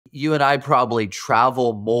you and I probably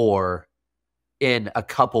travel more in a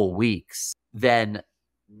couple weeks than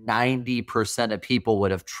 90% of people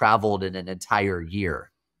would have traveled in an entire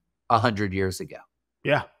year 100 years ago.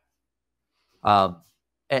 Yeah.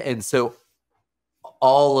 And so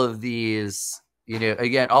all of these,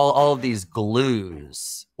 again, all of these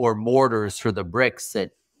glues or mortars for the bricks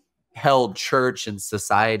that held church and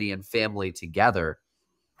society and family together,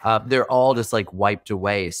 they're all just like wiped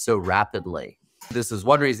away so rapidly. This is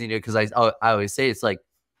one reason, because I always say it's like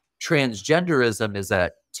transgenderism is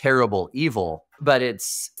a terrible evil, but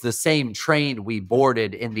it's the same train we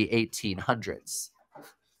boarded in the 1800s.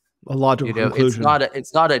 A logical conclusion.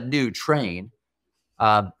 It's not a new train.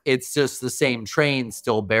 It's just the same train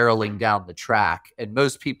still barreling down the track. And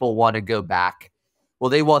most people want to go back. Well,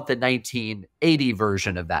 they want the 1980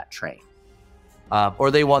 version of that train.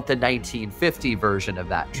 Or they want the 1950 version of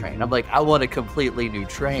that train. I'm like, I want a completely new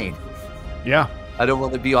train. Yeah. I don't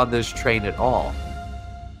want to be on this train at all.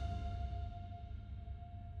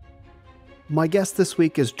 My guest this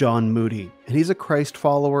week is John Moody, and he's a Christ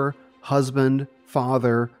follower, husband,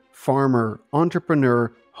 father, farmer,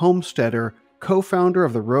 entrepreneur, homesteader, co-founder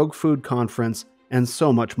of the Rogue Food Conference, and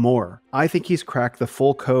so much more. I think he's cracked the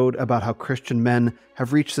full code about how Christian men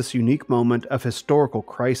have reached this unique moment of historical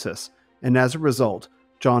crisis, and as a result,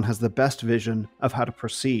 John has the best vision of how to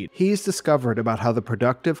proceed. He's discovered about how the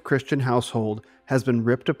productive Christian household has been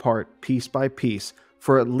ripped apart piece by piece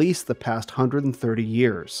for at least the past 130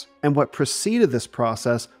 years. And what preceded this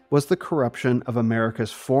process was the corruption of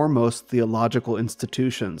America's foremost theological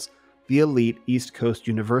institutions, the elite East Coast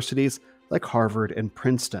universities like Harvard and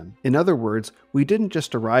Princeton. In other words, we didn't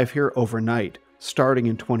just arrive here overnight, starting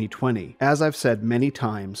in 2020. As I've said many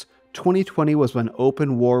times, 2020 was when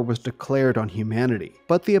open war was declared on humanity,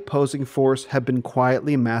 but the opposing force had been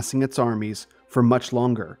quietly massing its armies for much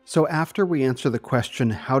longer. So after we answer the question,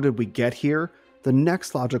 how did we get here? The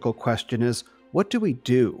next logical question is, what do we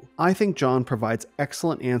do? I think John provides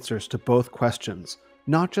excellent answers to both questions,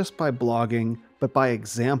 not just by blogging, but by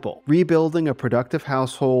example. Rebuilding a productive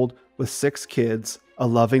household with 6 kids, a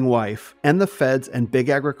loving wife, and the feds and big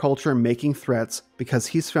agriculture making threats because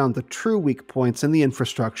he's found the true weak points in the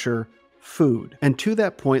infrastructure, food. And to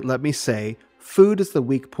that point, let me say, food is the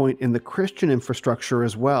weak point in the Christian infrastructure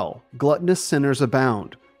as well. Gluttonous sinners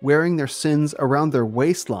abound, wearing their sins around their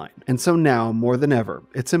waistline. And so now, more than ever,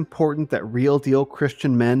 it's important that real-deal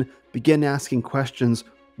Christian men begin asking questions,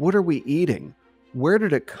 what are we eating? Where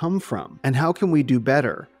did it come from? And how can we do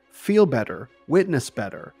better, feel better, witness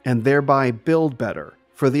better, and thereby build better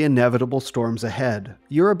for the inevitable storms ahead?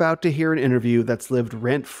 You're about to hear an interview that's lived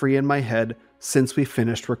rent-free in my head since we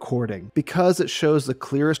finished recording, because it shows the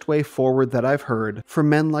clearest way forward that I've heard for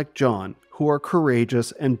men like John, who are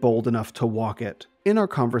courageous and bold enough to walk it. In our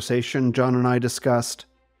conversation, John and I discussed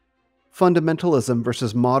fundamentalism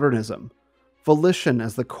versus modernism, volition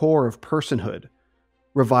as the core of personhood,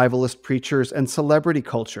 revivalist preachers and celebrity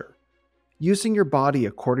culture, using your body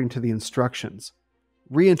according to the instructions,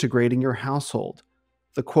 reintegrating your household,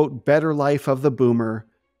 the quote, better life of the boomer,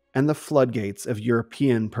 and the floodgates of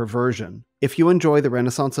European perversion. If you enjoy the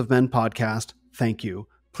Renaissance of Men podcast, thank you.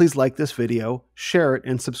 Please like this video, share it,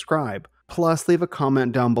 and subscribe. Plus, leave a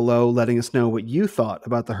comment down below letting us know what you thought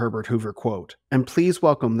about the Herbert Hoover quote. And please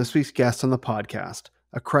welcome this week's guest on the podcast,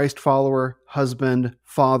 a Christ follower, husband,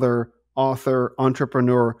 father, author,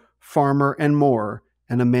 entrepreneur, farmer, and more,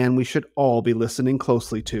 and a man we should all be listening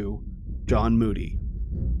closely to, John Moody.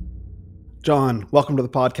 John, welcome to the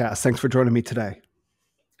podcast. Thanks for joining me today.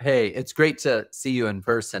 Hey, it's great to see you in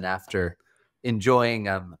person after enjoying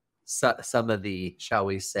some of the, shall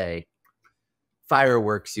we say,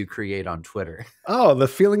 fireworks you create on Twitter. Oh, the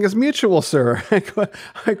feeling is mutual, sir.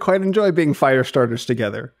 I quite enjoy being fire starters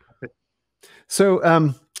together. So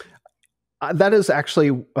that is actually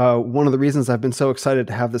one of the reasons I've been so excited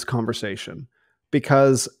to have this conversation,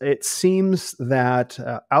 because it seems that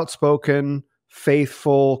outspoken,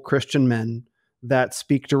 faithful Christian men that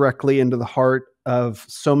speak directly into the heart of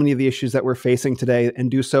so many of the issues that we're facing today and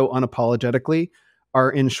do so unapologetically are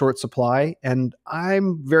in short supply. And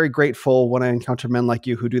I'm very grateful when I encounter men like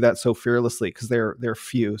you who do that so fearlessly, because they're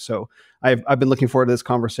few. So I've been looking forward to this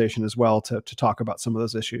conversation as well to talk about some of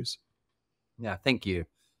those issues. Yeah, thank you.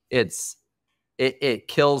 It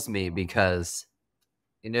kills me because,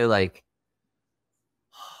 I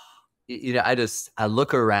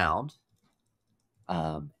look around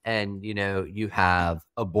and, you have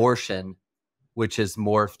abortion, which has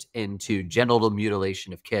morphed into genital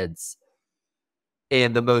mutilation of kids.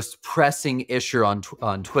 And the most pressing issue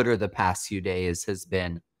on Twitter the past few days has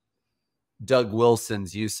been Doug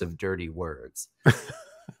Wilson's use of dirty words.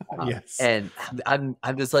 Yes. And I'm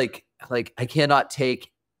just like I cannot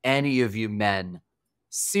take any of you men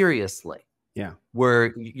seriously. Yeah.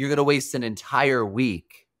 Where you're going to waste an entire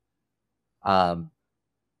week. I'm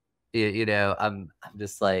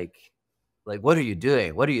just like, what are you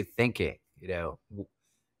doing? What are you thinking?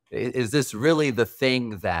 Is this really the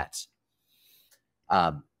thing that,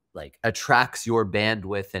 attracts your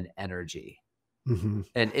bandwidth and energy? Mm-hmm.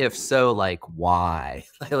 And if so, why?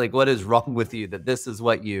 What is wrong with you that this is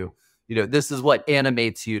what this is what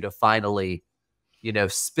animates you to finally,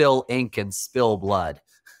 spill ink and spill blood?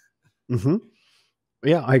 Mm-hmm.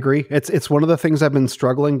 Yeah, I agree. It's one of the things I've been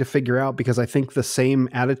struggling to figure out, because I think the same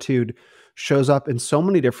attitude shows up in so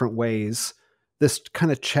many different ways. This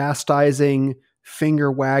kind of chastising,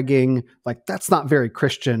 finger wagging, like that's not very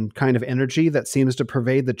Christian kind of energy that seems to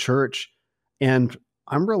pervade the church. And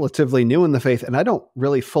I'm relatively new in the faith and I don't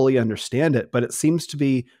really fully understand it, but it seems to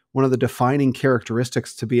be one of the defining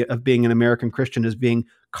characteristics of being an American Christian is being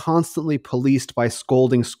constantly policed by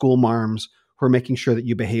scolding schoolmarms who are making sure that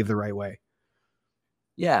you behave the right way.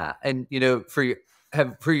 Yeah, and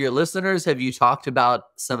for your listeners, have you talked about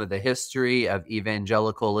some of the history of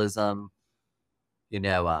evangelicalism?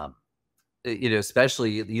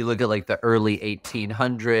 Especially you look at the early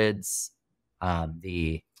 1800s,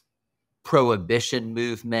 the Prohibition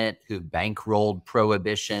movement, who bankrolled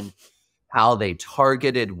Prohibition, how they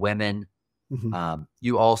targeted women. Mm-hmm.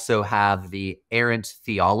 You also have the errant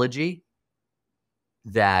theology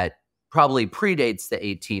that probably predates the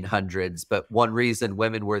 1800s, but one reason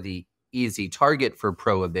women were the easy target for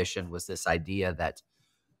Prohibition was this idea that,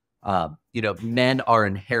 men are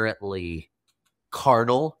inherently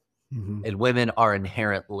carnal Mm-hmm. and women are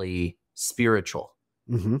inherently spiritual.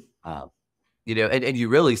 Mm-hmm. And you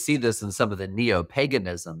really see this in some of the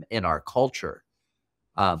neo-paganism in our culture,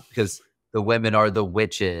 because the women are the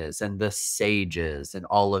witches and the sages and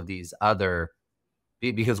all of these other,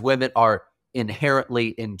 because women are inherently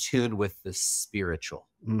in tune with the spiritual.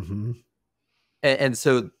 Mm-hmm. And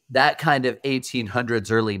so that kind of 1800s,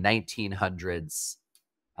 early 1900s,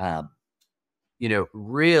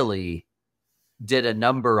 really did a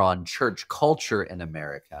number on church culture in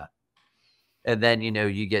America. And then,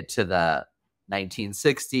 you get to the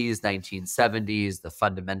 1960s, 1970s, the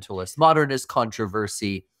fundamentalist modernist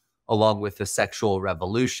controversy, along with the sexual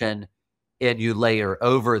revolution. And you layer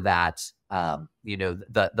over that,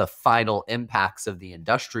 the final impacts of the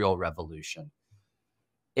Industrial Revolution.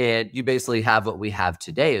 And you basically have what we have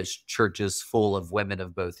today is churches full of women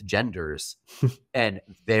of both genders and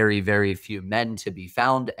very, very few men to be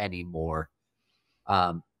found anymore,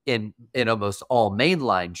 in almost all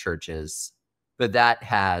mainline churches. But that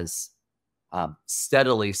has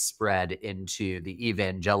steadily spread into the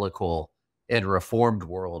evangelical and reformed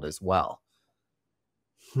world as well.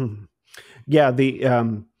 Yeah,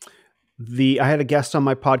 I had a guest on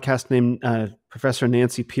my podcast named Professor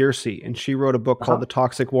Nancy Piercy, and she wrote a book called The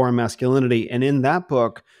Toxic War on Masculinity. And in that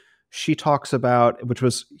book, she talks about, which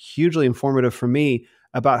was hugely informative for me,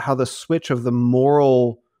 about how the switch of the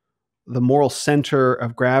moral center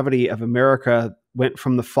of gravity of America went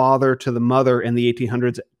from the father to the mother in the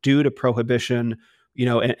 1800s due to Prohibition,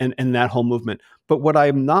 and that whole movement. But what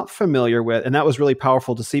I'm not familiar with, and that was really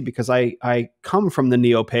powerful to see because I come from the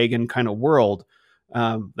neo-pagan kind of world,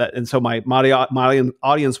 and so my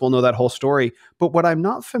audience will know that whole story. But what I'm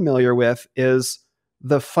not familiar with is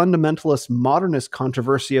the fundamentalist modernist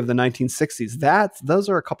controversy of the 1960s. Those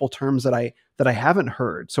are a couple terms that I haven't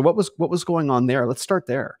heard. So what was going on there? Let's start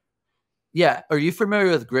there. Yeah. Are you familiar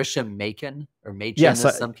with Grisham Machen, or Machen, yes,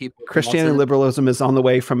 as some people? Christianity Liberalism is on the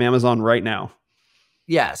way from Amazon right now.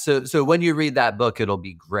 Yeah. So when you read that book, it'll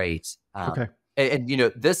be great. Okay.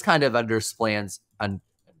 And this kind of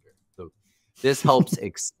this helps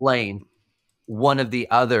explain one of the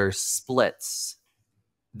other splits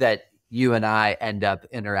that you and I end up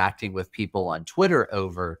interacting with people on Twitter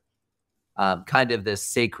over, kind of this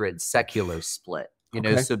sacred secular split.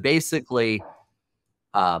 So basically,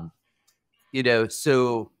 so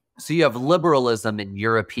you have liberalism in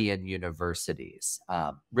European universities,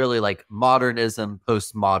 really like modernism,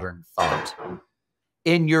 postmodern thought.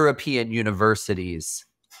 In European universities,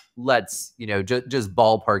 let's, just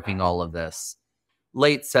ballparking all of this,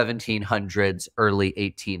 late 1700s, early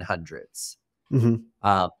 1800s.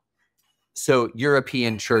 Mm-hmm. So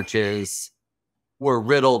European churches were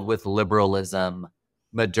riddled with liberalism,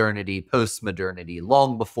 modernity, post-modernity,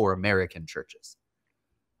 long before American churches.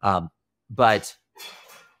 But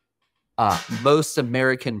most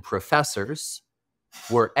American professors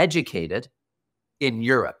were educated in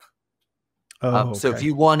Europe. Okay. So if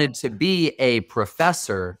you wanted to be a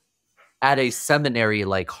professor, at a seminary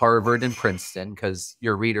like Harvard and Princeton, because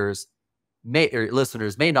your readers or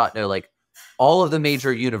listeners may not know, like all of the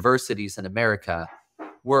major universities in America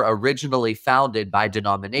were originally founded by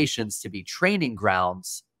denominations to be training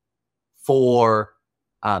grounds for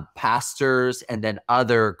pastors and then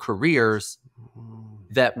other careers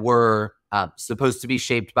that were supposed to be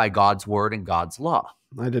shaped by God's word and God's law.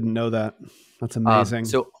 I didn't know that. That's amazing.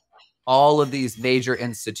 So all of these major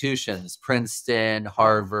institutions, Princeton,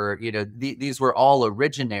 Harvard, these were all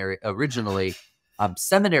originally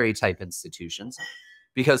seminary type institutions,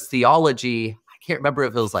 because theology, I can't remember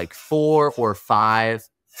if it was like 4 or 5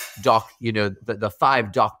 the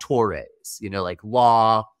 5 doctores, like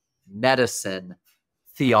law, medicine,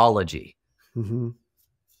 theology. Mm-hmm.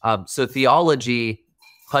 So theology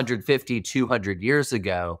 150, 200 years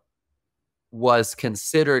ago was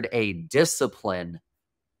considered a discipline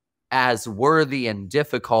as worthy and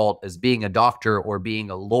difficult as being a doctor or being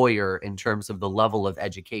a lawyer in terms of the level of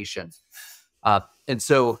education. And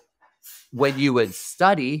so when you would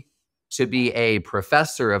study to be a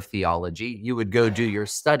professor of theology, you would go do your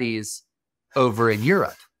studies over in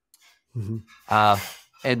Europe. Mm-hmm.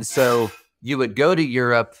 And so you would go to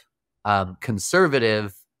Europe,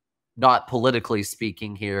 conservative, not politically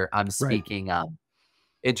speaking here. I'm speaking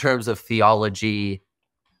in terms of theology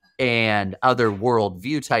and other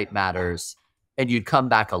worldview type matters, and you'd come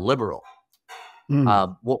back a liberal.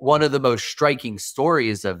 One of the most striking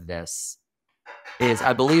stories of this is,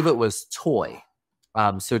 I believe it was Toy.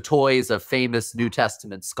 So Toy is a famous New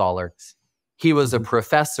Testament scholar. He was a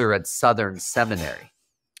professor at Southern Seminary.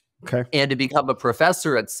 Okay. And to become a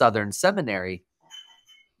professor at Southern Seminary,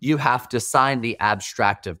 you have to sign the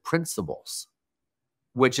Abstract of Principles,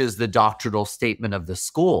 which is the doctrinal statement of the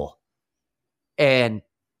school. And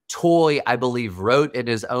Toy, I believe, wrote in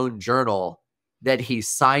his own journal that he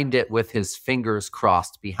signed it with his fingers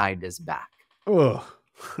crossed behind his back. Oh,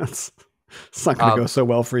 it's not going to go so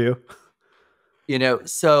well for you.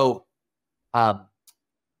 So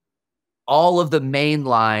all of the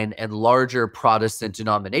mainline and larger Protestant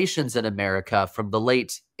denominations in America from the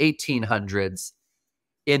late 1800s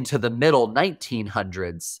into the middle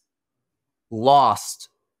 1900s lost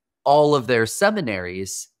all of their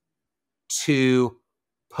seminaries to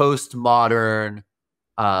postmodern,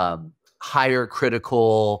 higher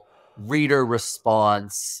critical, reader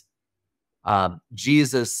response,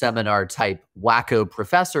 Jesus seminar type wacko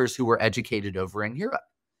professors who were educated over in Europe.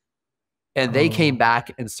 And they came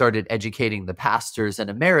back and started educating the pastors in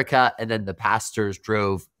America. And then the pastors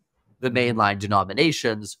drove the mainline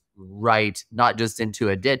denominations right, not just into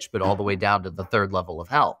a ditch, but all the way down to the 3rd level of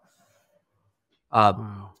hell.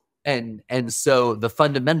 And so the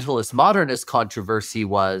fundamentalist modernist controversy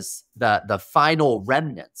was the final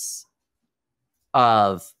remnants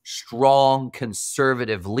of strong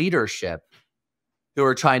conservative leadership who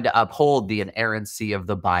are trying to uphold the inerrancy of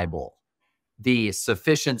the Bible, the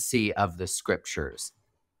sufficiency of the scriptures,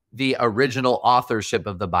 the original authorship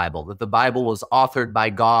of the Bible, that the Bible was authored by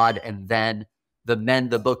God, and then the men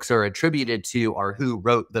the books are attributed to are who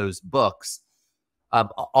wrote those books.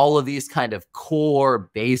 All of these kind of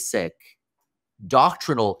core basic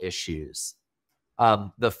doctrinal issues,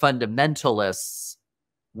 the fundamentalists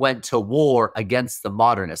went to war against the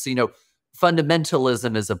modernists.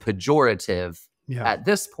 Fundamentalism is a pejorative at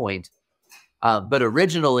this point, but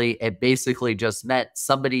originally it basically just meant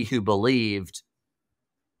somebody who believed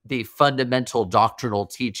the fundamental doctrinal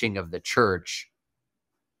teaching of the church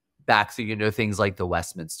back through, things like the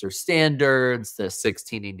Westminster Standards, the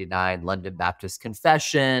 1689 London Baptist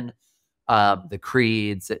Confession, the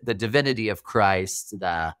creeds, the divinity of Christ,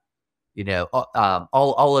 all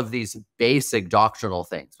of these basic doctrinal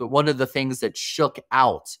things. But one of the things that shook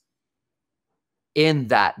out in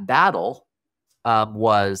that battle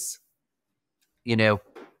was, a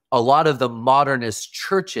lot of the modernist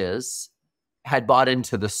churches had bought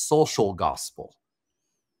into the social gospel.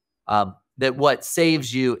 That what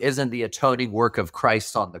saves you isn't the atoning work of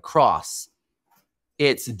Christ on the cross.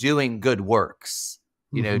 It's doing good works.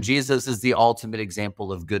 Jesus is the ultimate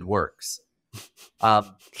example of good works.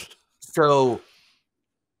 So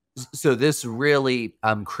this really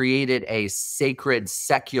created a sacred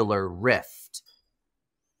secular rift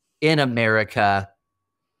in America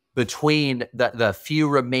between the few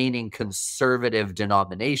remaining conservative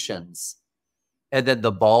denominations and then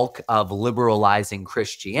the bulk of liberalizing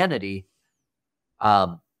Christianity,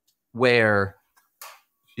 where,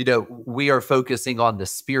 we are focusing on the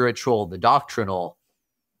spiritual, the doctrinal,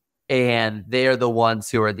 and they're the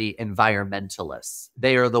ones who are the environmentalists.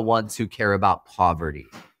 They are the ones who care about poverty.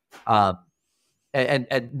 And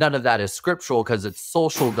none of that is scriptural because it's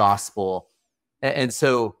social gospel. And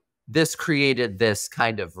so this created this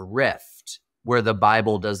kind of rift where the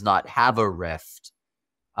Bible does not have a rift,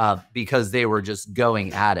 because they were just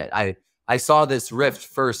going at it. I saw this rift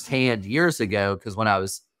firsthand years ago, because when I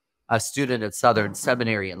was a student at Southern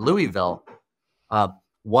Seminary in Louisville,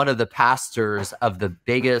 one of the pastors of the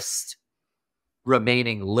biggest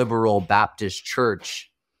remaining liberal Baptist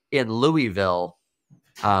church in Louisville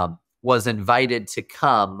was invited to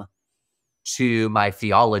come to my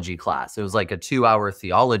theology class. It was like a 2-hour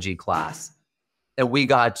theology class. And we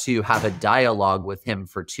got to have a dialogue with him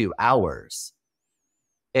for 2 hours.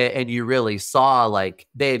 And you really saw like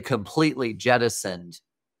they had completely jettisoned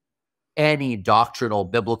any doctrinal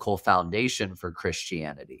biblical foundation for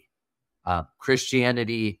Christianity.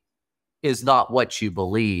 Christianity is not what you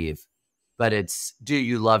believe, but it's, do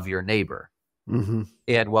you love your neighbor? Mm-hmm.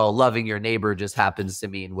 And well, loving your neighbor just happens to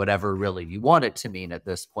mean whatever really you want it to mean at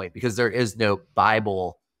this point, because there is no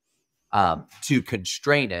Bible to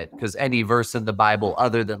constrain it, because any verse in the Bible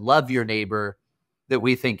other than love your neighbor that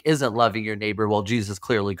we think isn't loving your neighbor, well, Jesus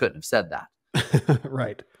clearly couldn't have said that.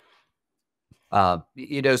 Right. So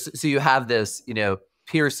you have this,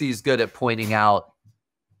 Piercy's good at pointing out,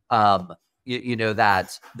 that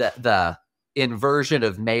the inversion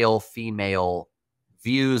of male-female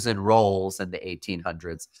views and roles in the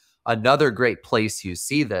 1800s. Another great place you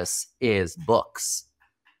see this is books.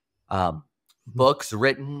 Books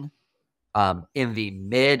written in the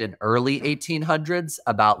mid and early 1800s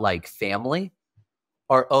about like family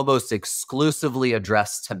are almost exclusively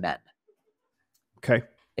addressed to men. Okay.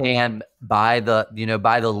 And by the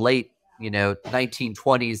late,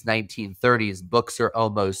 1920s, 1930s, books are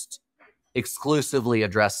almost exclusively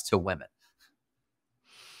addressed to women.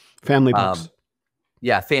 Family books.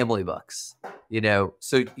 Family books.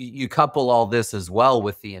 So you couple all this as well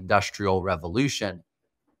with the Industrial Revolution,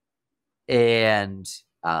 and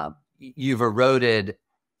you've eroded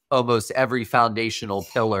almost every foundational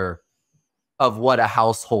pillar of what a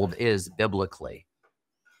household is biblically.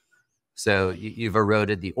 So you've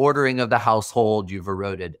eroded the ordering of the household, you've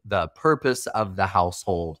eroded the purpose of the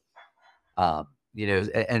household, and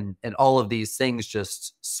all of these things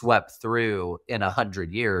just swept through in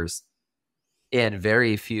 100 years. And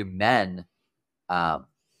very few men,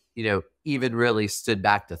 even really stood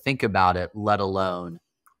back to think about it, let alone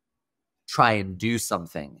try and do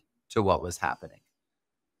something to what was happening.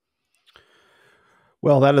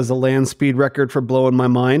 Well, that is a land speed record for blowing my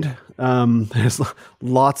mind. There's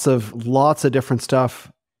lots of different stuff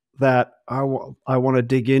that I want to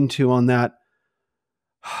dig into on that.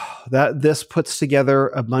 That this puts together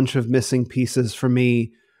a bunch of missing pieces for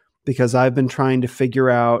me, because I've been trying to figure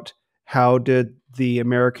out, how did the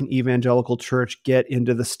American evangelical church get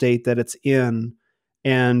into the state that it's in?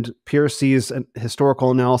 And Piercy's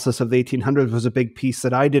historical analysis of the 1800s was a big piece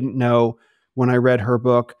that I didn't know when I read her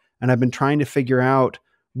book. And I've been trying to figure out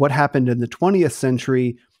what happened in the 20th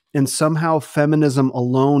century. And somehow feminism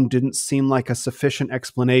alone didn't seem like a sufficient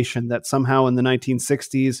explanation, that somehow in the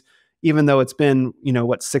 1960s, even though it's been,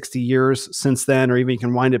 60 years since then, or even you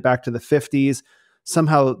can wind it back to the 50s,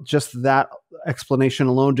 somehow just that explanation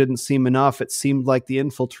alone didn't seem enough. It seemed like the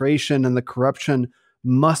infiltration and the corruption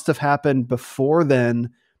must have happened before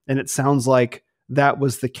then. And it sounds like that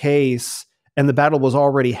was the case. And the battle was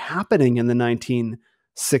already happening in the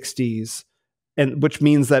 1960s. And which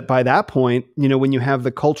means that by that point, when you have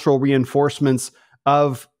the cultural reinforcements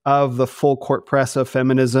of the full court press of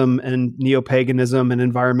feminism and neo-paganism and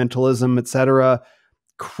environmentalism, et cetera,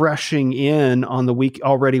 crushing in on the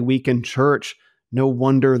already weakened church, no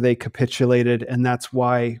wonder they capitulated, and that's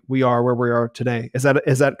why we are where we are today. Is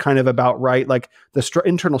that kind of about right? Like the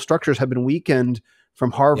internal structures have been weakened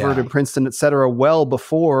from Harvard and Princeton, et cetera, well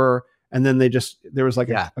before, and then there was like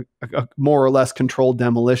a more or less controlled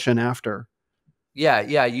demolition after.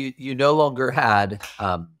 Yeah. You no longer had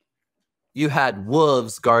you had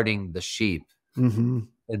wolves guarding the sheep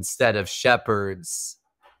instead of shepherds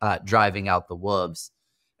driving out the wolves.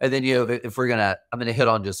 And then, if I'm going to hit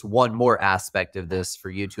on just one more aspect of this for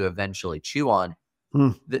you to eventually chew on.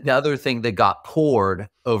 The other thing that got poured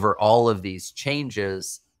over all of these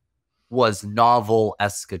changes was novel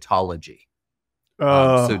eschatology.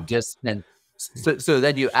 So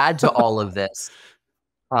then you add to all of this,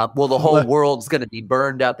 the whole world's going to be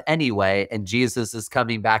burned up anyway, and Jesus is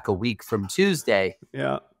coming back a week from Tuesday.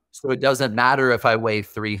 Yeah. So it doesn't matter if I weigh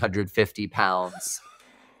 350 pounds.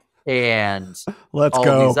 And let's all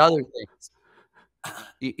go. These other things,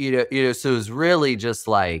 so it was really just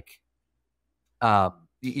like,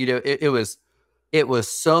 it was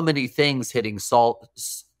so many things hitting salt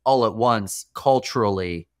all at once,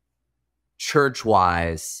 culturally,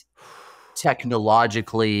 church-wise,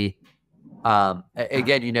 technologically,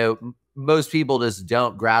 Again, most people just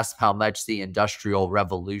don't grasp how much the Industrial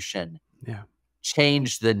Revolution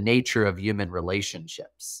changed the nature of human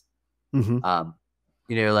relationships.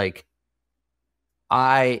 Like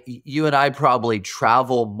you and I probably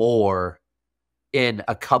travel more in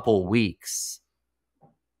a couple weeks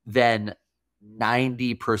than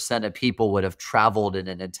 90% of people would have traveled in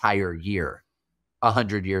an entire year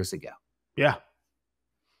 100 years ago. Yeah.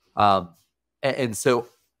 And so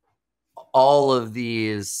all of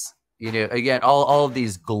these, again, all of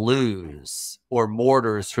these glues or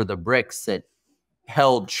mortars for the bricks that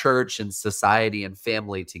held church and society and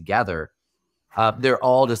family together, they're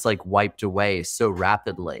all just like wiped away so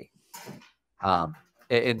rapidly. And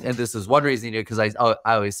this is one reason, because I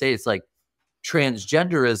always say it's like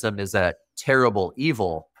transgenderism is a terrible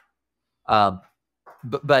evil,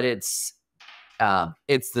 but it's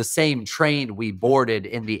the same train we boarded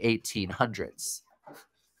in the 1800s.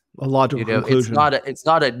 A logical conclusion. It's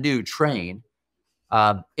not a new train.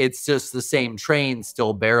 It's just the same train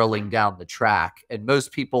still barreling down the track. And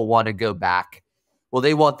most people want to go back. Well,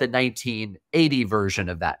 they want the 1980 version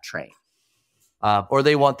of that train. Or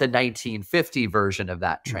they want the 1950 version of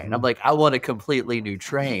that train. I'm like, I want a completely new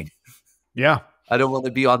train. Yeah. I don't want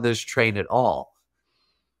to be on this train at all.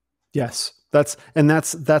 Yes. That's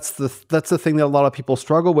the thing that a lot of people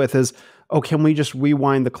struggle with is, oh, can we just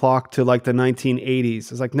rewind the clock to like the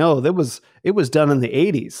 1980s? It's like, no, it was done in the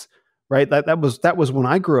 80s, right? That was when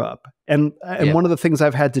I grew up. And one of the things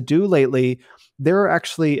I've had to do lately, there are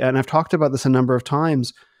actually, and I've talked about this a number of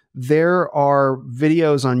times, there are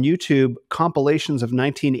videos on YouTube, compilations of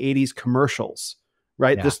 1980s commercials,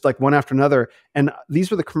 right? Yeah. Just like one after another. And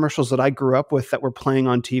these were the commercials that I grew up with that were playing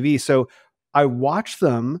on TV. So I watched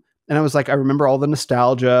them and I was like, I remember all the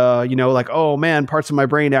nostalgia, like, oh man, parts of my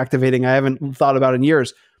brain activating I haven't thought about in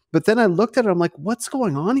years. But then I looked at it, I'm like, what's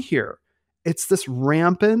going on here? It's this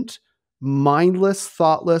rampant, mindless,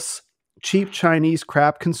 thoughtless, cheap Chinese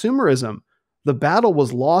crap consumerism. The battle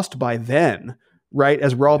was lost by then, right?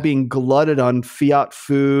 As we're all being glutted on fiat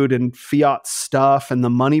food and fiat stuff and the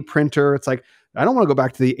money printer. It's like, I don't want to go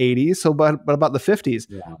back to the 80s. So, but about the 50s.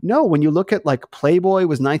 Yeah. No, when you look at like Playboy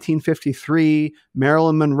was 1953,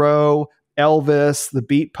 Marilyn Monroe, Elvis, the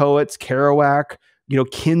Beat Poets, Kerouac,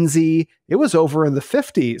 Kinsey, it was over in the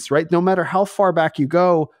 50s, right? No matter how far back you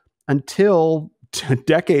go until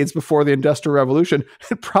decades before the Industrial Revolution,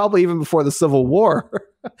 probably even before the Civil War,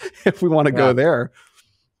 if we want to go there.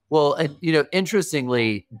 Well, and,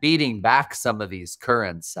 interestingly, beating back some of these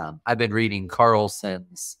currents, I've been reading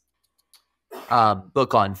Carlsen's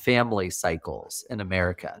book on family cycles in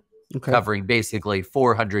America, covering basically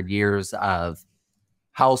 400 years of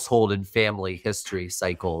household and family history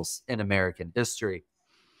cycles in American history.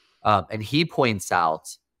 And he points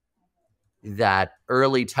out that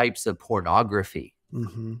early types of pornography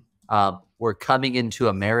were coming into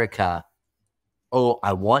America. Oh,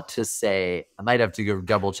 I want to say, I might have to go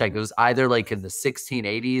double check. It was either like in the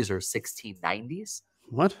 1680s or 1690s.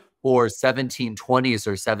 What? Or 1720s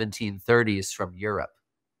or 1730s from Europe.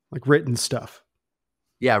 Like written stuff.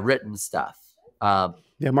 Yeah, written stuff.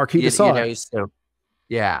 Marquis de Sade.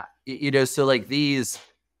 So like these,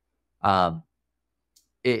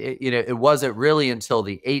 it wasn't really until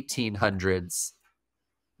the 1800s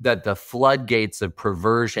that the floodgates of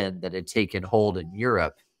perversion that had taken hold in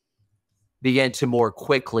Europe began to more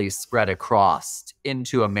quickly spread across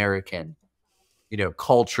into American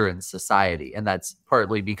culture and society. And that's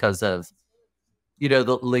partly because of,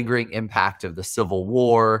 the lingering impact of the Civil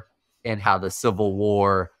War and how the Civil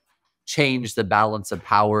War changed the balance of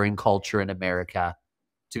power and culture in America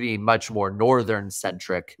to be much more Northern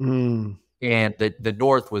centric. And the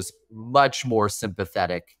North was much more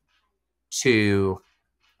sympathetic to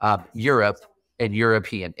Europe and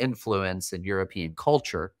European influence and European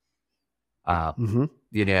culture.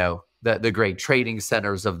 The great trading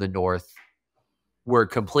centers of the North were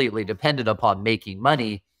completely dependent upon making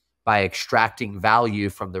money by extracting value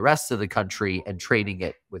from the rest of the country and trading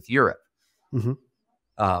it with Europe.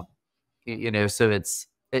 So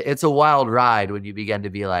it's a wild ride when you begin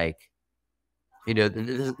to be like,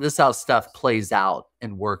 this is how stuff plays out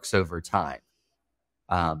and works over time,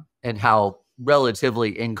 and how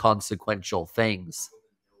relatively inconsequential things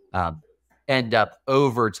end up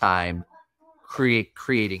over time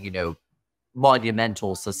creating,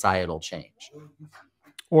 monumental societal change.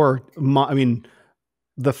 Or,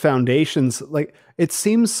 the foundations, like it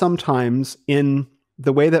seems sometimes in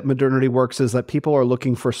the way that modernity works is that people are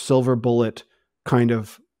looking for silver bullet kind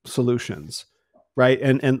of solutions, right?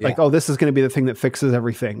 And like, oh, this is going to be the thing that fixes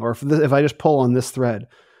everything. Or if I just pull on this thread.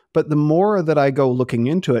 But the more that I go looking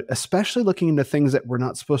into it, especially looking into things that we're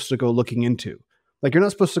not supposed to go looking into, like you're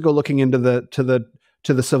not supposed to go looking into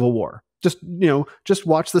the Civil War. Just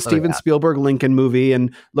watch the Steven Spielberg Lincoln movie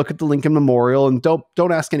and look at the Lincoln Memorial, and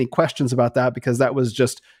don't ask any questions about that, because that was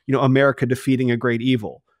just, America defeating a great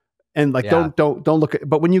evil. And like, don't look at,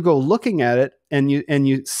 but when you go looking at it and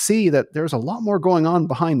you see that there's a lot more going on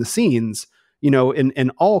behind the scenes,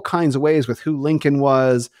 in all kinds of ways, with who Lincoln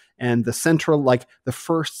was, and the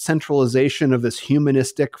first centralization of this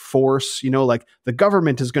humanistic force, like the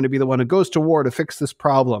government is going to be the one who goes to war to fix this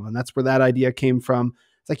problem. And that's where that idea came from.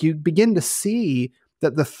 It's like you begin to see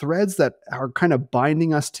that the threads that are kind of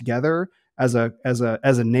binding us together as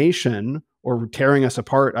a nation, or tearing us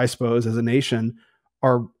apart, I suppose, as a nation,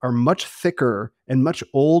 are much thicker and much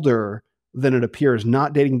older than it appears,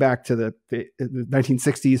 not dating back to the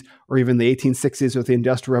 1960s or even the 1860s with the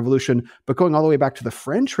Industrial Revolution, but going all the way back to the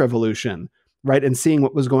French Revolution, right? And seeing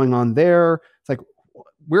what was going on there. It's like,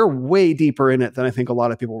 we're way deeper in it than I think a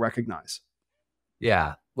lot of people recognize.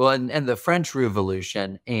 Yeah. Well, and the French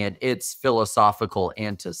Revolution and its philosophical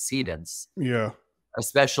antecedents,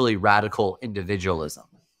 especially radical individualism,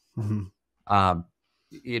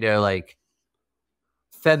 like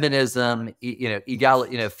feminism,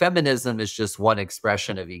 feminism is just one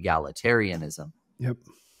expression of egalitarianism. Yep.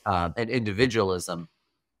 And individualism.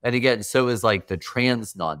 And again, so is like the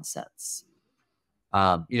trans nonsense.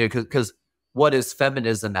 Because what is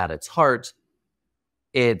feminism at its heart?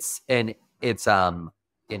 It's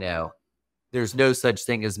there's no such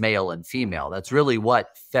thing as male and female. That's really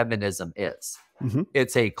what feminism is. Mm-hmm.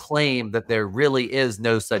 It's a claim that there really is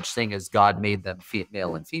no such thing as God made them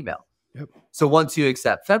male and female. Yep. So once you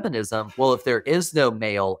accept feminism, well, if there is no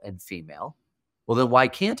male and female, well, then why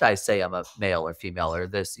can't I say I'm a male or female or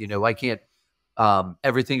this? Why can't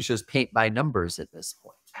everything's just paint by numbers at this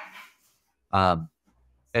point?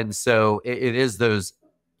 And so it is those,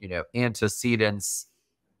 antecedents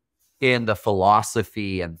in the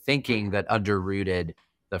philosophy and thinking that underrooted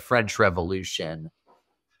the French Revolution.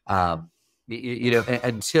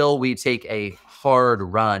 Until we take a hard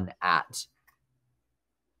run at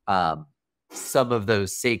some of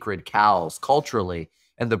those sacred cows culturally.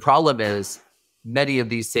 And the problem is many of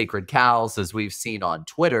these sacred cows, as we've seen on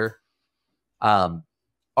Twitter,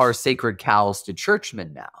 are sacred cows to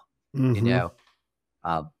churchmen now.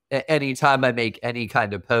 Mm-hmm. Anytime I make any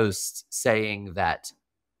kind of post saying that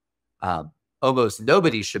almost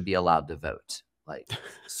nobody should be allowed to vote, like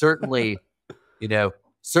certainly,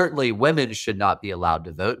 certainly women should not be allowed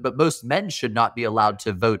to vote, but most men should not be allowed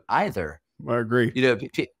to vote either. I agree.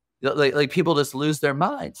 Like people just lose their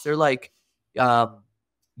minds. They're like, so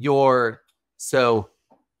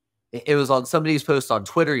it was on somebody's post on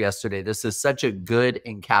Twitter yesterday. This is such a good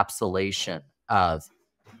encapsulation of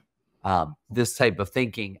this type of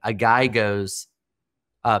thinking. A guy goes,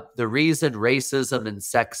 the reason racism and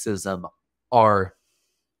sexism are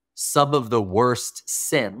some of the worst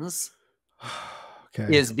sins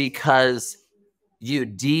is because you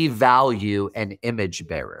devalue an image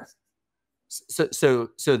bearer. So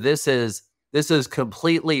this is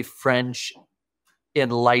completely French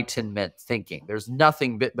Enlightenment thinking. There's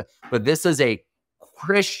nothing but this is a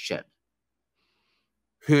Christian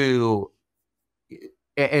who,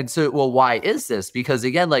 and so, well, why is this? Because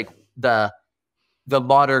again, like the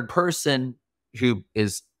modern person who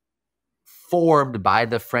is formed by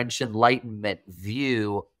the French Enlightenment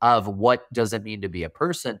view of what does it mean to be a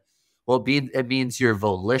person, well, it means your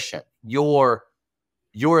volition, your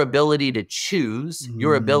ability to choose,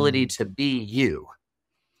 your ability to be you.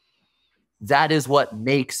 That is what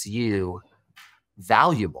makes you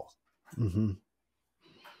valuable. Mm-hmm.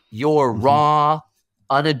 Your raw,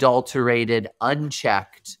 unadulterated,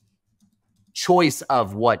 unchecked choice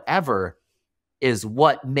of whatever is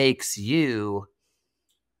what makes you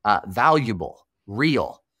valuable,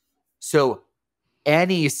 real. So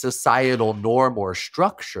any societal norm or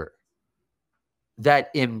structure that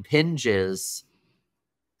impinges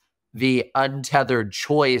the untethered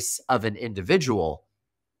choice of an individual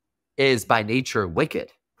is by nature wicked.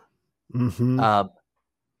 Mm-hmm.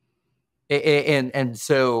 And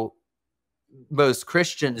so most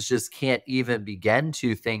Christians just can't even begin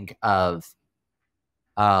to think of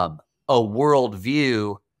a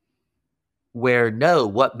worldview where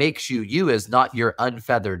what makes you you is not your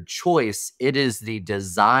unfeathered choice. It is the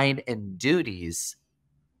design and duties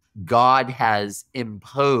God has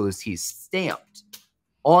imposed, he's stamped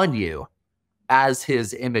on you as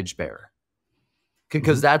his image bearer.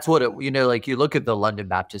 Because that's what like you look at the London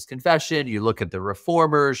Baptist Confession, you look at the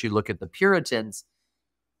Reformers, you look at the Puritans,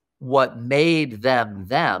 what made them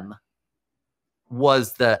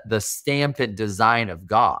was the stamp and design of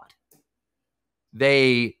God.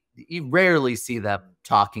 You rarely see them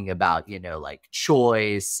talking about, like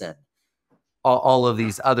choice and all of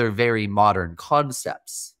these other very modern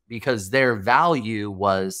concepts, because their value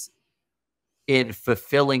was in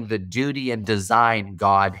fulfilling the duty and design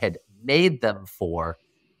God had made them for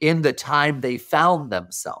in the time they found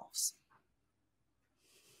themselves.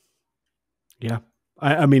 Yeah.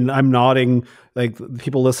 I mean, I'm nodding, like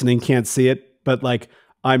people listening can't see it, but like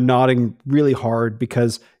I'm nodding really hard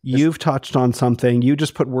because you've touched on something. You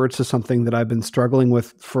just put words to something that I've been struggling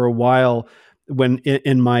with for a while when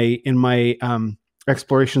in my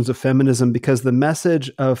explorations of feminism, because the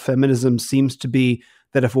message of feminism seems to be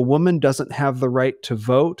that if a woman doesn't have the right to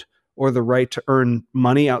vote or the right to earn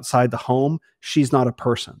money outside the home, she's not a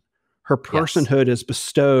person. Her personhood is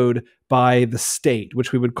bestowed by the state,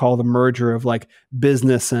 which we would call the merger of like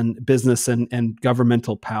business and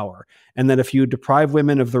governmental power. And that if you deprive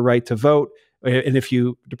women of the right to vote, and if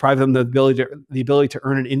you deprive them of the ability to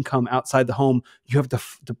earn an income outside the home, you have to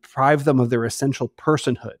deprive them of their essential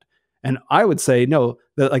personhood. And I would say no,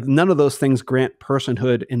 that like none of those things grant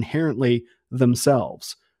personhood inherently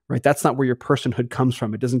themselves, right? That's not where your personhood comes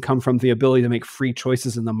from. It doesn't come from the ability to make free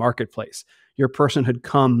choices in the marketplace. Your personhood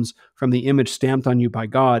comes from the image stamped on you by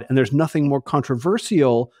God. And there's nothing more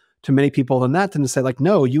controversial to many people than that, than to say like,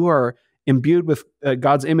 no, you are imbued with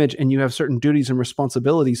God's image and you have certain duties and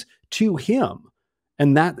responsibilities to him.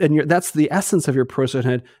 And that's the essence of your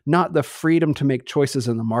personhood, not the freedom to make choices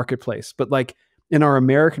in the marketplace. But like in our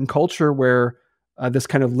American culture where this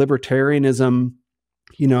kind of libertarianism,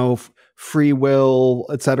 free will,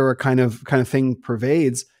 et cetera, kind of thing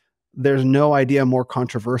pervades, there's no idea more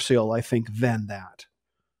controversial, I think, than that.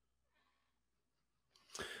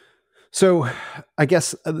 So I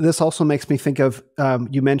guess this also makes me think of,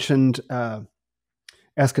 you mentioned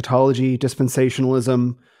eschatology,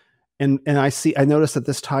 dispensationalism, and I noticed that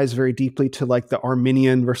this ties very deeply to like the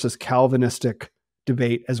Arminian versus Calvinistic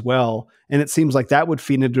debate as well. And it seems like that would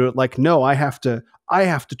feed into it. Like, no, I have to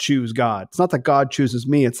choose God. It's not that God chooses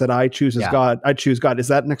me. It's that I choose God. I choose God. Is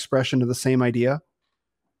that an expression of the same idea?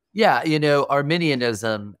 Yeah.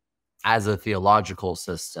 Arminianism as a theological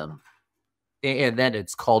system and then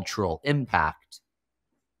its cultural impact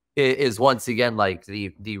is once again like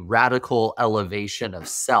the radical elevation of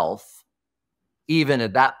self, even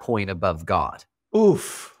at that point above God.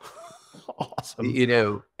 Oof.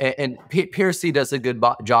 Awesome. And Piercy does a good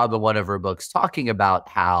job in one of her books talking about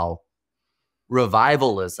how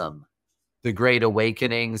revivalism, the Great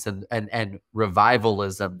Awakenings and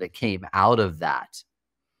revivalism that came out of that,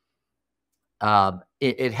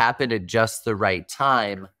 it happened at just the right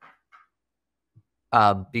time,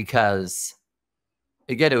 because,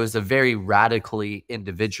 again, it was a very radically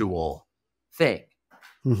individual thing.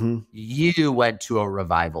 Mm-hmm. You went to a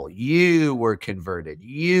revival. You were converted.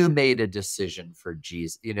 You made a decision for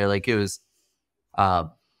Jesus. Like it was,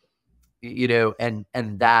 and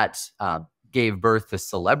that gave birth to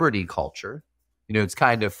celebrity culture. It's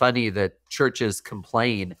kind of funny that churches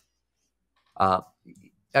complain. I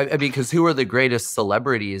mean, because who are the greatest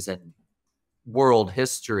celebrities in world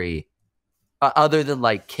history, other than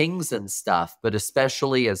like kings and stuff, but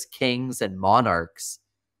especially as kings and monarchs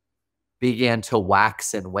began to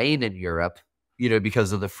wax and wane in Europe,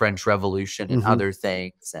 because of the French Revolution and other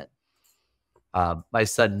things. And my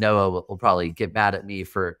son Noah will probably get mad at me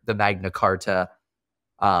for the Magna Carta.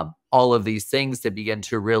 All of these things that begin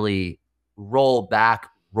to really roll back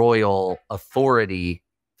royal authority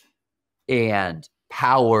and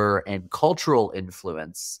power and cultural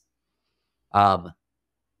influence.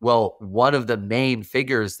 Well, one of the main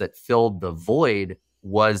figures that filled the void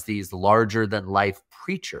was these larger than life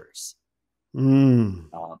preachers.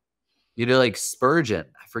 Like Spurgeon.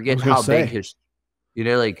 I forget how big his,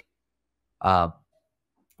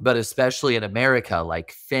 but especially in America,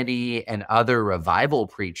 like Finney and other revival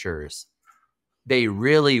preachers, they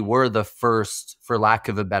really were the first, for lack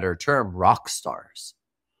of a better term, rock stars,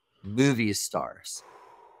 movie stars.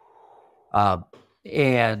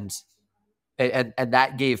 And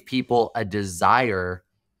that gave people a desire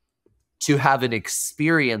to have an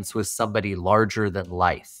experience with somebody larger than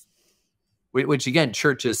life, which again,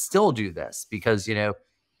 churches still do this because,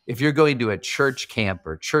 if you're going to a church camp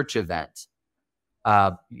or church event,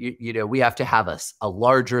 we have to have a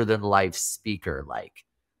larger than life speaker, like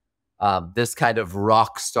this kind of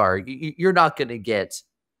rock star. You're not going to get,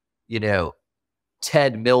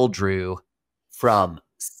 Ted Mildrew from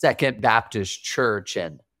Second Baptist Church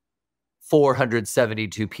and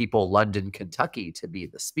 472 people, London, Kentucky, to be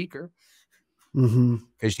the speaker,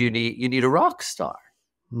 because you need a rock star.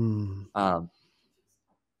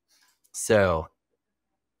 So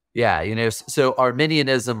Yeah, so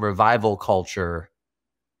Arminianism revival culture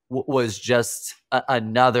was just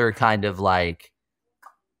another kind of like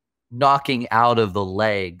knocking out of the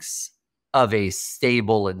legs of a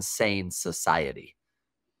stable and sane society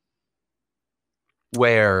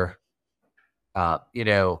where,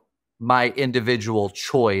 my individual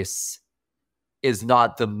choice is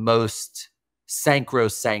not the most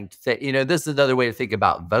sacrosanct thing. This is another way to think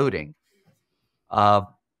about voting.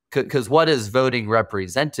 Because what does voting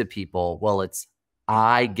represent to people? Well, it's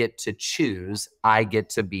I get to choose, I get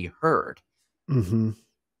to be heard. Mm-hmm.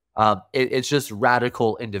 It's just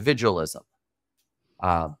radical individualism.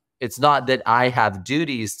 It's not that I have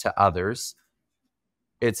duties to others.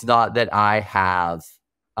 It's not that I have,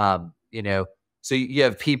 so you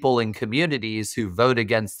have people in communities who vote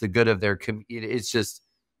against the good of their community. It's just,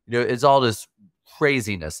 it's all this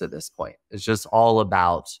craziness at this point. It's just all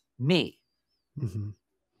about me. Mm-hmm.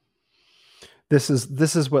 This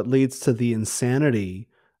is what leads to the insanity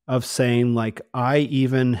of saying, like, I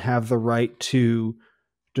even have the right to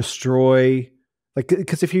destroy, like,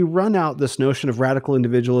 because if you run out this notion of radical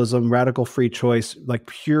individualism, radical free choice, like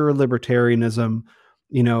pure libertarianism,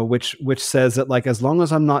 which says that, like, as long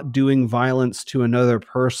as I'm not doing violence to another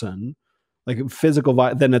person, like physical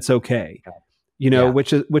violence, then it's okay. Yeah.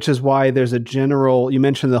 Which is why there's a general, you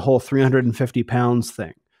mentioned the whole 350 pounds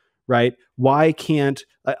thing, right? Why can't,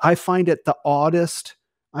 I find it to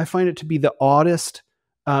be the oddest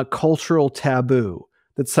cultural taboo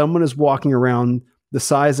that someone is walking around the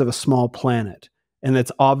size of a small planet, and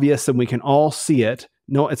it's obvious and we can all see it.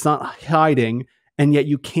 No, it's not hiding, and yet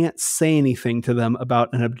you can't say anything to them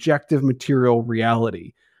about an objective material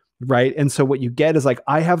reality, right? And so what you get is, like,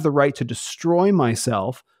 I have the right to destroy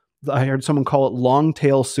myself. I heard someone call it long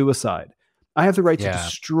tail suicide. I have the right to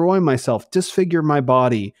destroy myself, disfigure my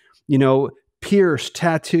body, pierce,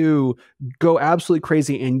 tattoo, go absolutely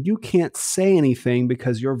crazy, and you can't say anything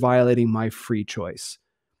because you're violating my free choice.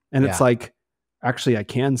 And it's like, actually, I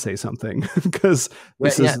can say something because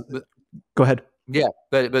this is. Go ahead. Yeah,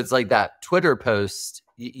 but it's like that Twitter post.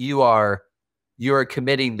 You are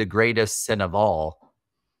committing the greatest sin of all,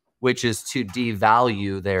 which is to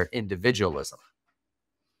devalue their individualism.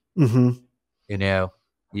 Mm-hmm.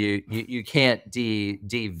 You can't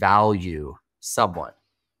devalue someone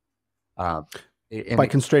by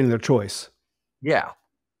constraining their choice. Yeah,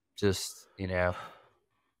 just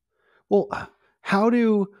Well,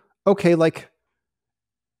 like,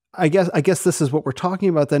 I guess this is what we're talking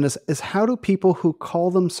about then, is how do people who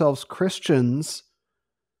call themselves Christians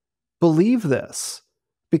believe this?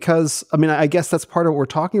 Because, I mean, I guess that's part of what we're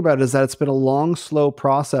talking about, is that it's been a long, slow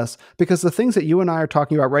process, because the things that you and I are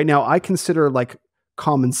talking about right now, I consider like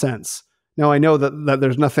common sense. Now, I know that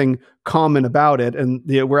there's nothing common about it, and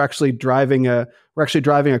we're actually driving a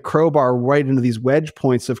crowbar right into these wedge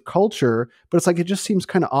points of culture. But it's like, it just seems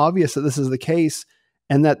kind of obvious that this is the case,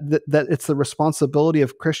 and that it's the responsibility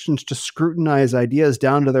of Christians to scrutinize ideas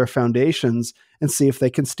down to their foundations and see if they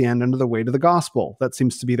can stand under the weight of the gospel. That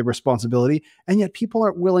seems to be the responsibility, and yet people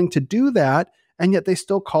aren't willing to do that, and yet they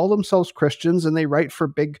still call themselves Christians, and they write for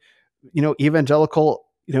big, evangelical,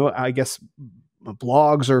 I guess,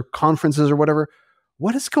 blogs or conferences or whatever.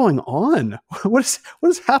 What is going on? What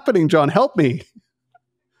is happening, John? Help me.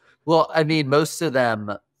 Well, I mean, most of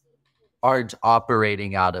them aren't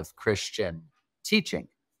operating out of Christian teaching.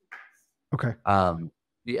 Okay. I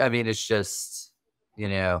mean, it's just,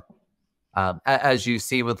 as you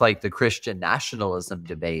see with like the Christian nationalism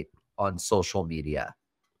debate on social media.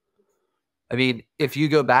 I mean, if you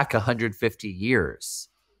go back 150 years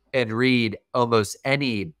and read almost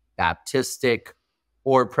any Baptistic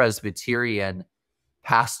or Presbyterian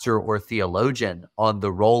pastor or theologian on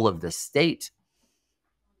the role of the state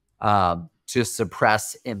to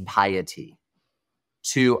suppress impiety,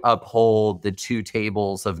 to uphold the two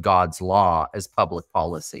tables of God's law as public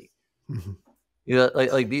policy. Mm-hmm.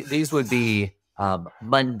 Like these would be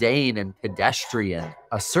mundane and pedestrian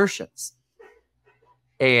assertions.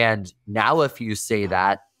 And now if you say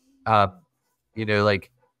that,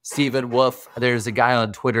 like Stephen Wolf, there's a guy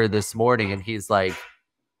on Twitter this morning, and he's like,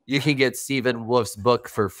 you can get Stephen Wolf's book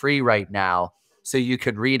for free right now, so you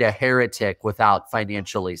can read a heretic without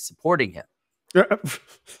financially supporting him.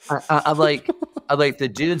 I'm like, the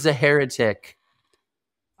dude's a heretic.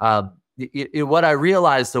 What I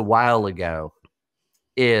realized a while ago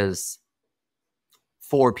is,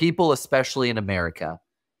 for people, especially in America,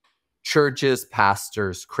 churches,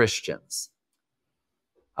 pastors, Christians,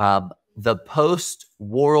 the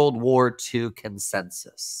post-World War II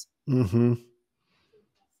consensus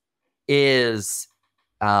is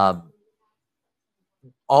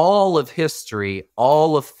all of history,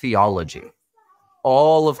 all of theology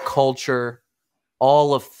all of culture,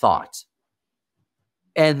 all of thought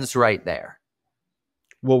ends right there.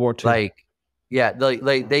 World War II. Like, yeah,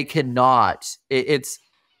 like they cannot. It's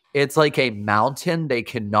like a mountain they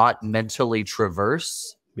cannot mentally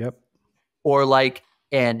traverse. Yep. Or like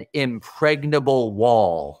an impregnable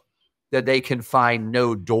wall that they can find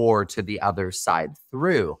no door to the other side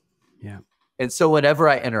through. Yeah. And so whenever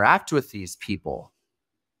I interact with these people,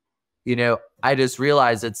 I just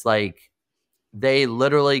realize it's like they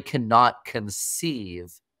literally cannot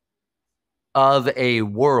conceive of a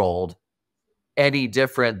world any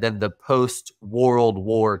different than the post-World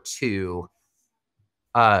War II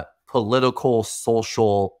political,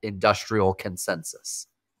 social, industrial consensus.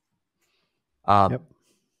 Yep.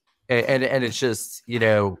 And it's just,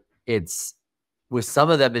 it's with some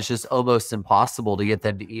of them, it's just almost impossible to get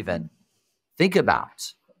them to even think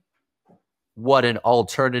about what an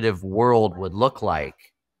alternative world would look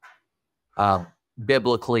like,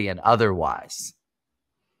 biblically and otherwise.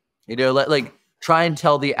 Like try and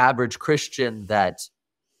tell the average Christian that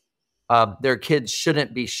their kids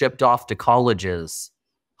shouldn't be shipped off to colleges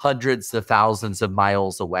hundreds of thousands of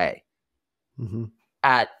miles away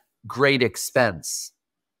at great expense.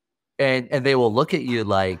 And they will look at you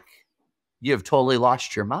like you have totally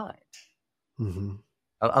lost your mind.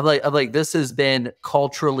 I'm like, this has been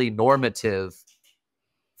culturally normative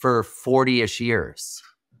for 40-ish years.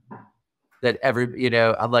 That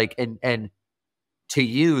I'm like, and to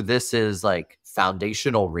you, this is like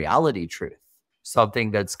foundational reality truth, something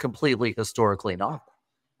that's completely historically novel.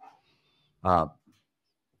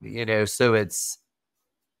 So it's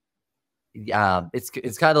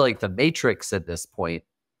kind of like the Matrix at this point,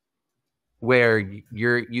 where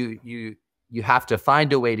you have to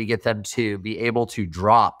find a way to get them to be able to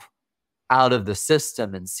drop out of the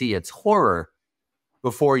system and see its horror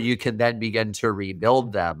before you can then begin to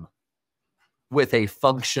rebuild them with a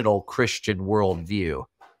functional Christian worldview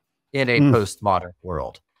in a postmodern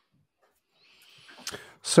world.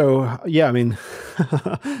 So, yeah, I mean,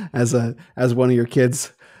 as one of your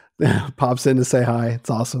kids pops in to say hi, it's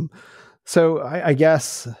awesome. So I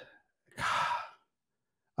guess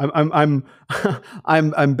I'm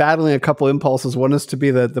battling a couple impulses. One is to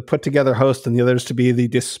be the put together host, and the other is to be the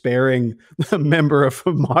despairing member of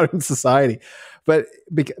modern society. But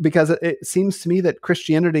because it seems to me that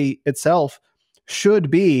Christianity itself should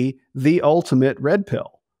be the ultimate red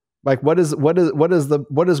pill. Like what is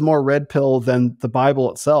more red pill than the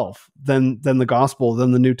Bible itself, than the gospel,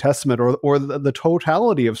 than the New Testament, or the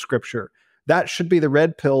totality of Scripture? That should be the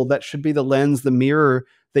red pill. That should be the lens, the mirror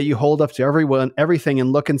that you hold up to everything,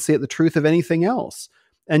 and look and see at the truth of anything else.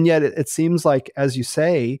 And yet it seems like, as you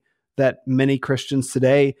say, that many Christians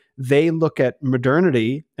today, they look at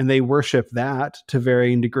modernity and they worship that to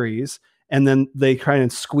varying degrees. And then they kind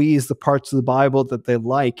of squeeze the parts of the Bible that they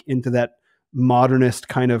like into that modernist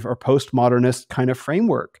kind of, or postmodernist kind of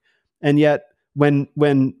framework. And yet when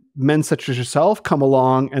men such as yourself come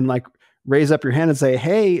along and like raise up your hand and say,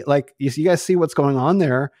 hey, like you guys see what's going on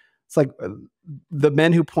there? It's like the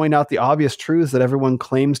men who point out the obvious truths that everyone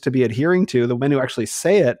claims to be adhering to, the men who actually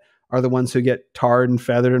say it, are the ones who get tarred and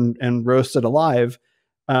feathered and roasted alive.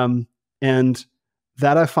 And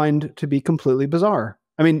that I find to be completely bizarre.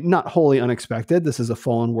 I mean, not wholly unexpected. This is a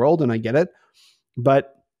fallen world and I get it,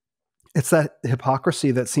 but it's that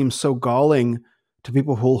hypocrisy that seems so galling to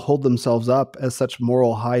people who hold themselves up as such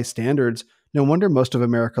moral high standards. No wonder most of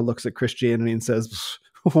America looks at Christianity and says,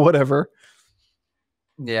 whatever.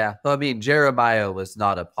 Yeah. Well, I mean, Jeremiah was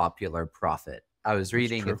not a popular prophet. I was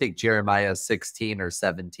reading, I think, Jeremiah 16 or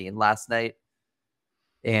 17 last night.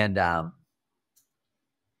 And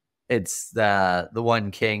it's the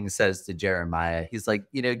one king says to Jeremiah, he's like,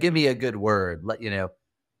 give me a good word. Let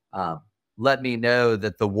me know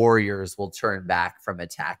that the warriors will turn back from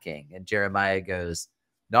attacking. And Jeremiah goes,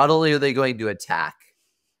 not only are they going to attack,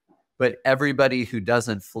 but everybody who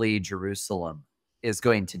doesn't flee Jerusalem is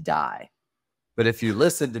going to die. But if you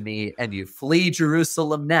listen to me and you flee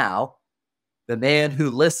Jerusalem now, the man who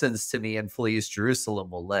listens to me and flees Jerusalem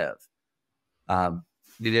will live.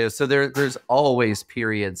 So there's always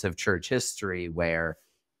periods of church history where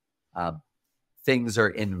things are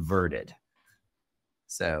inverted.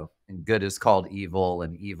 So, and good is called evil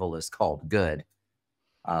and evil is called good.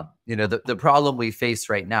 The problem we face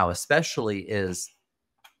right now, especially, is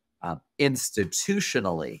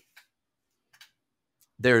institutionally,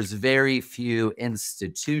 there's very few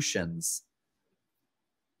institutions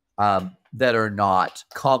that are not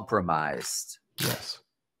compromised, yes,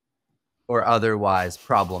 or otherwise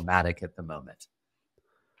problematic at the moment.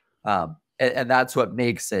 And that's what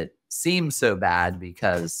makes it seem so bad,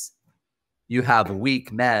 because you have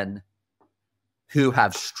weak men who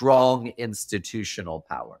have strong institutional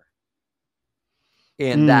power.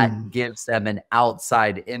 And that gives them an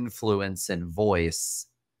outside influence and voice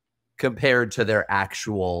compared to their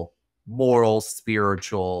actual moral,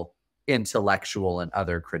 spiritual, intellectual, and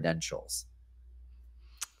other credentials.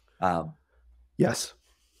 Yes.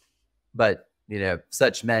 But, you know,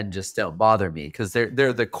 such men just don't bother me because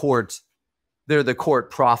they're the court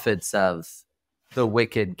prophets of the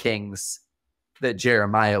wicked kings that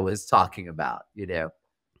Jeremiah was talking about. You know,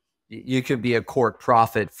 you could be a court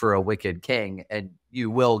prophet for a wicked king and you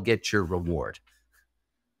will get your reward.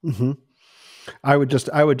 Mm-hmm. I would just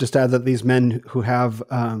add that these men who have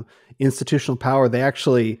institutional power,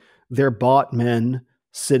 they're bought men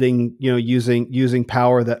sitting, you know, using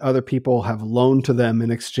power that other people have loaned to them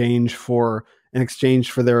in exchange for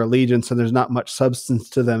their allegiance. And there's not much substance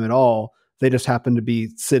to them at all. They just happen to be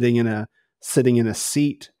sitting in a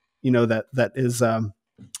seat, you know, that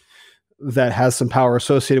has some power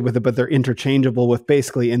associated with it, but they're interchangeable with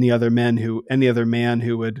basically any other man who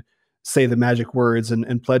would say the magic words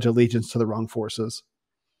and pledge allegiance to the wrong forces.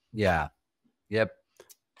 Yeah. Yep.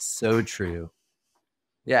 So true.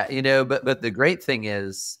 Yeah. You know, but the great thing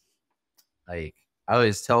is, like, I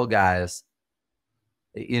always tell guys,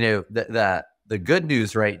 you know, that the good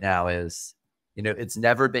news right now is, you know, it's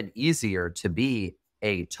never been easier to be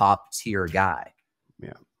a top tier guy.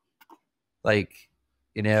 Yeah. Like,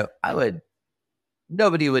 you know,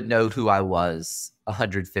 nobody would know who I was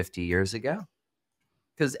 150 years ago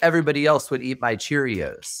because everybody else would eat my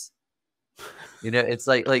Cheerios. You know, it's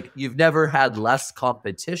like you've never had less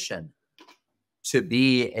competition to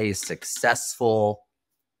be a successful,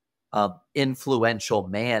 influential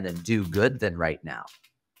man and do good than right now.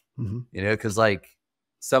 Mm-hmm. You know, because like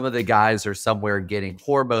some of the guys are somewhere getting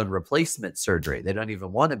hormone replacement surgery. They don't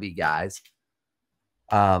even want to be guys.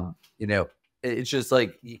 You know, it's just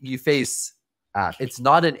like you face, it's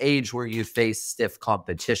not an age where you face stiff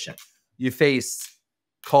competition. You face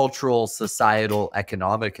cultural, societal,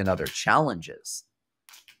 economic, and other challenges.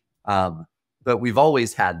 But we've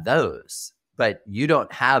always had those, but you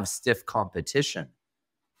don't have stiff competition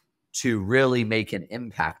to really make an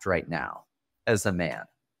impact right now as a man.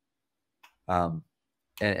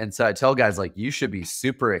 And so I tell guys, like, you should be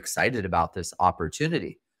super excited about this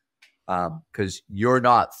opportunity. Because you're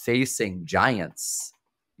not facing giants,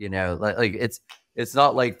 you know, like it's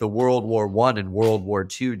not like the World War I and World War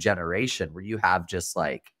II generation where you have just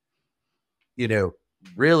like, you know,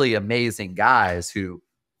 really amazing guys who,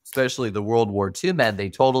 especially the World War II men, they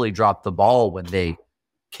totally dropped the ball when they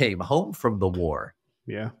came home from the war.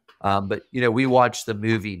 Yeah. But you know, we watched the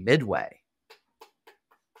movie Midway,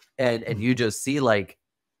 and you just see like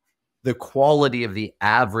the quality of the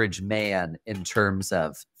average man in terms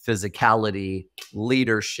of physicality,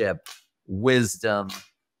 leadership, wisdom,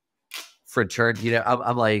 fraternity. You know,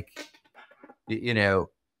 I'm like, you know,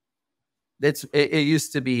 it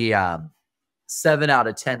used to be 7 out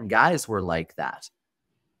of 10 guys were like that.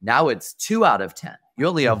 Now it's 2 out of 10. You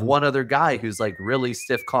only have one other guy who's like really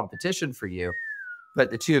stiff competition for you, but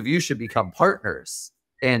the two of you should become partners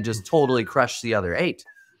and just totally crush the other 8.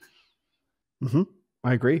 Mm-hmm.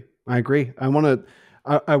 I agree. I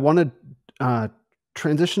want to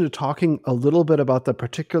transition to talking a little bit about the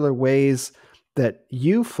particular ways that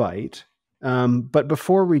you fight. But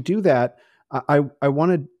before we do that, I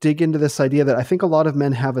want to dig into this idea that I think a lot of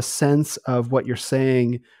men have a sense of what you're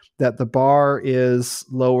saying, that the bar is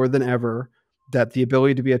lower than ever, that the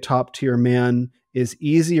ability to be a top tier man is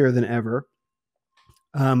easier than ever,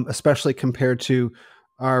 especially compared to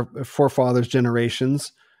our forefathers'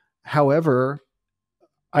 generations. However,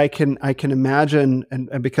 I can imagine,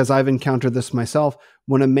 and because I've encountered this myself,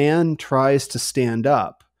 when a man tries to stand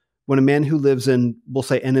up, when a man who lives in, we'll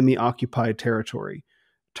say, enemy occupied territory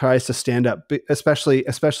tries to stand up, especially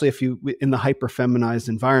if you, in the hyper feminized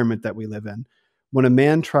environment that we live in, when a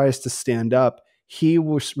man tries to stand up, he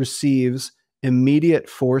receives immediate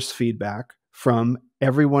force feedback from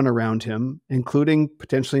everyone around him, including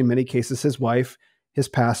potentially in many cases his wife, his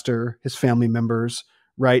pastor, his family members,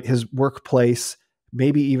 right, his workplace,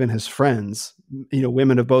 maybe even his friends, you know,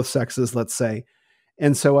 women of both sexes, let's say.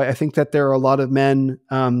 And so I think that there are a lot of men,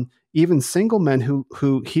 even single men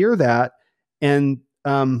who hear that. And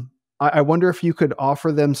I wonder if you could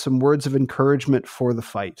offer them some words of encouragement for the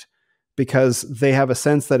fight, because they have a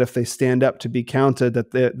sense that if they stand up to be counted,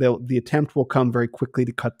 that the attempt will come very quickly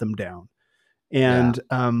to cut them down. And,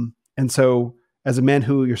 and so as a man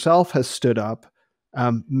who yourself has stood up,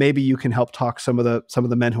 maybe you can help talk some of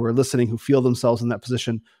the men who are listening, who feel themselves in that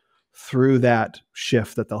position, through that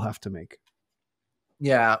shift that they'll have to make.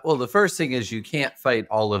 Yeah. Well, the first thing is you can't fight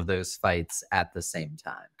all of those fights at the same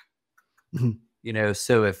time. Mm-hmm.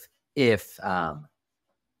 So if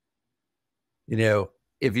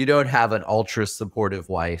if you don't have an ultra supportive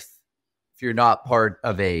wife, if you're not part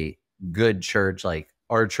of a good church like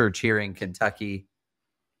our church here in Kentucky,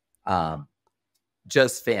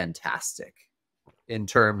 just fantastic in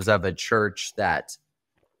terms of a church that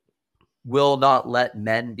will not let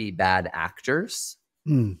men be bad actors,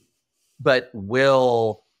 but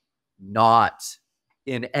will not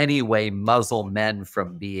in any way muzzle men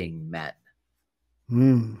from being men.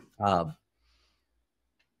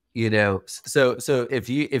 So if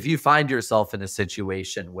you find yourself in a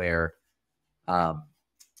situation where,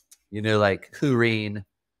 like Hureen,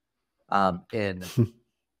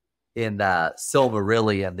 in the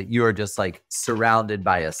Silmarillion, that you are just like surrounded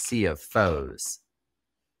by a sea of foes,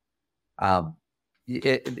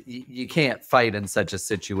 you can't fight in such a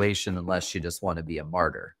situation unless you just want to be a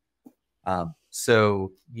martyr.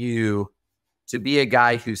 So to be a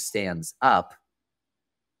guy who stands up,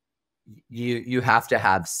 you have to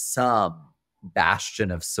have some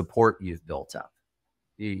bastion of support you've built up.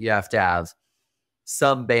 You have to have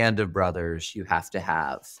some band of brothers. You have to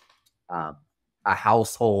have a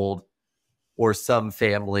household or some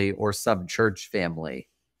family or some church family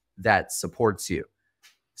that supports you.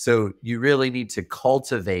 So you really need to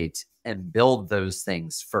cultivate and build those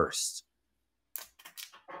things first.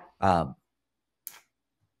 And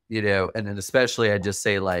then especially I just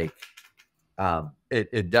say like,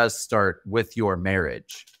 it does start with your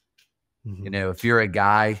marriage. If you're a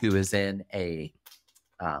guy who is in a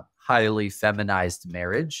highly feminized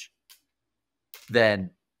marriage,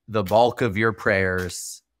 then the bulk of your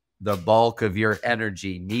prayers, the bulk of your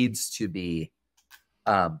energy needs to be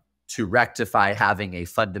to rectify having a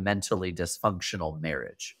fundamentally dysfunctional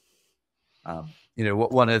marriage.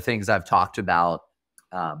 One of the things I've talked about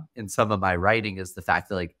in some of my writing is the fact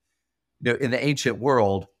that, like, in the ancient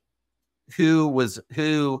world,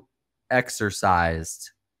 who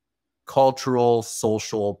exercised cultural,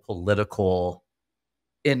 social, political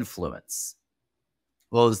influence?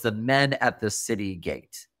 Well, it was the men at the city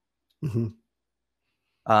gate.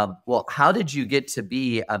 Well, how did you get to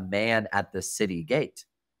be a man at the city gate?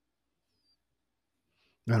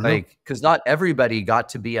 Because not everybody got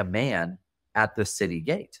to be a man at the city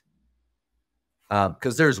gate.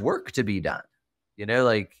 Because there's work to be done.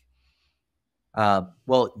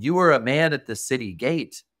 Well, you were a man at the city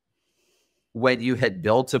gate when you had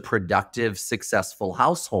built a productive, successful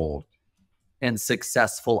household and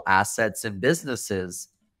successful assets and businesses,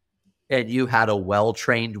 and you had a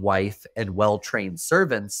well-trained wife and well-trained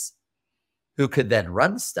servants who could then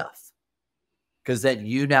run stuff. Because then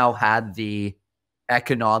you now had the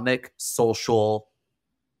economic, social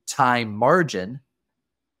time margin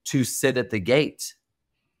to sit at the gate,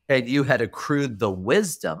 and you had accrued the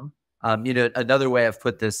wisdom. Another way I've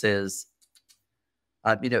put this is,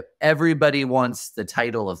 everybody wants the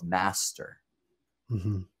title of master,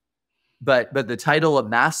 but the title of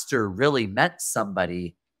master really meant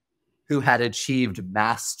somebody who had achieved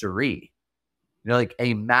mastery. Like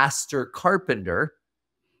a master carpenter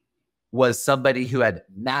was somebody who had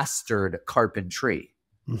mastered carpentry.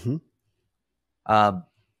 And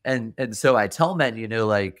so I tell men,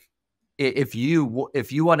 like, if you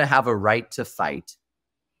want to have a right to fight,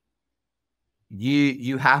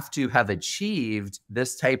 you have to have achieved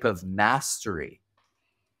this type of mastery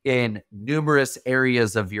in numerous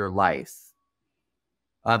areas of your life.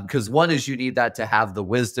 Because one is, you need that to have the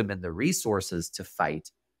wisdom and the resources to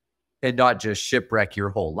fight and not just shipwreck your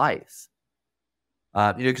whole life.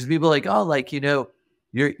 Because people are like, oh, like,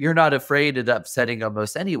 you're not afraid of upsetting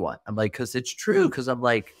almost anyone. I'm like, because it's true. Because I'm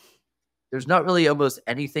like, there's not really almost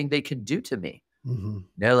anything they can do to me.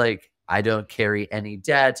 Like, I don't carry any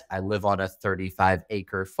debt. I live on a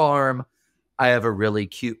 35-acre farm. I have a really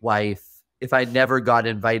cute wife. If I never got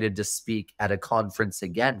invited to speak at a conference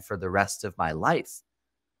again for the rest of my life,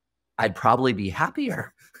 I'd probably be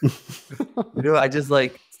happier. I just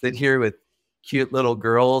like sit here with cute little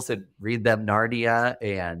girls and read them Narnia.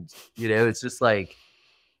 And, it's just like,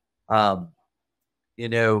 that's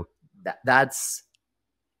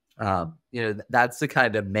the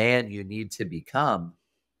kind of man you need to become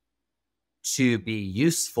to be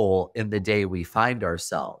useful in the day we find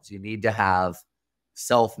ourselves. You need to have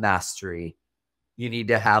self-mastery. You need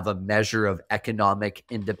to have a measure of economic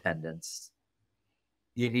independence.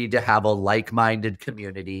 You need to have a like-minded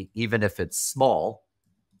community, even if it's small.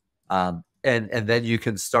 And then you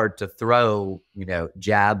can start to throw,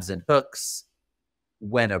 jabs and hooks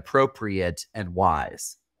when appropriate and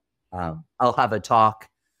wise. I'll have a talk.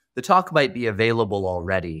 The talk might be available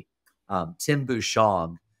already. Tim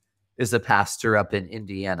Bushong is a pastor up in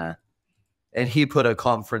Indiana. and he put a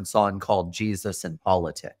conference on called Jesus and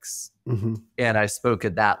Politics. Mm-hmm. And I spoke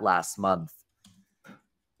at that last month.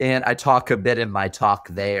 And I talk a bit in my talk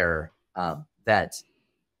there that,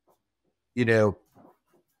 you know,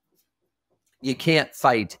 you can't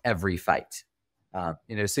fight every fight.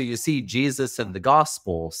 You know, so you see Jesus in the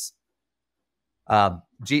Gospels,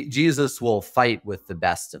 Jesus will fight with the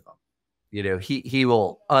best of them. You know, he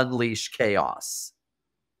will unleash chaos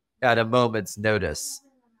at a moment's notice.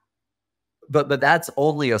 But that's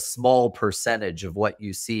only a small percentage of what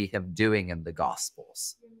you see him doing in the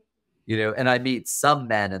Gospels. You know, and I meet some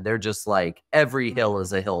men and they're just like, every hill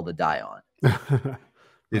is a hill to die on,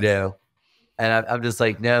 you know? And I'm just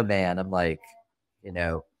like, no, man. I'm like, you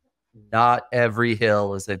know, not every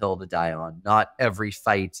hill is a hill to die on. Not every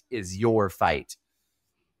fight is your fight.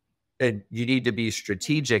 And you need to be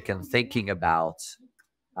strategic in thinking about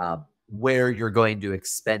where you're going to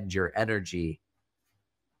expend your energy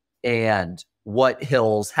and what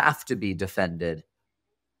hills have to be defended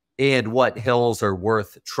and what hills are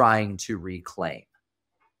worth trying to reclaim.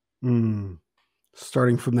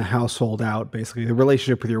 Starting from the household out, basically the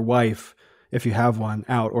relationship with your wife, if you have one,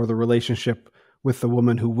 out, or the relationship with the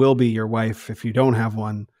woman who will be your wife if you don't have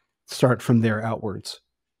one, start from there outwards.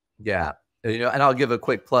 Yeah. You know, and I'll give a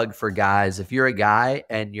quick plug for guys. If you're a guy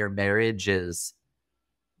and your marriage is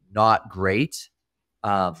not great,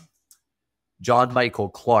 John Michael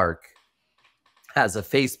Clark has a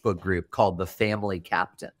Facebook group called The Family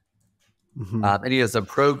Captain. Mm-hmm. And he has a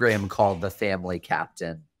program called The Family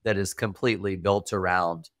Captain that is completely built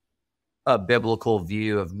around a biblical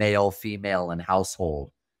view of male, female, and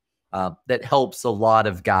household that helps a lot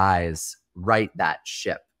of guys right that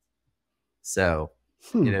ship. So,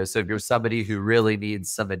 you know, so if you're somebody who really needs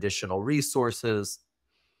some additional resources,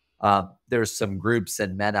 there's some groups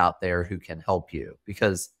and men out there who can help you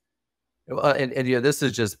because, and you know, this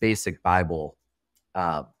is just basic Bible.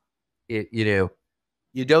 You know,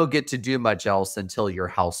 you don't get to do much else until your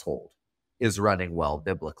household is running well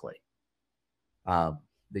biblically. You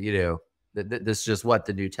know, this is just what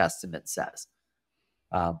the New Testament says.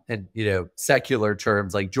 And, you know, secular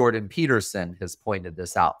terms like Jordan Peterson has pointed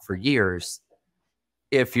this out for years.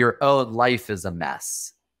 If your own life is a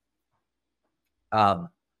mess, a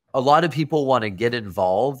lot of people want to get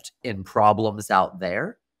involved in problems out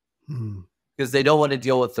there because they don't want to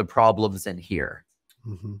deal with the problems in here.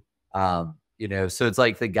 Mm-hmm. You know, so it's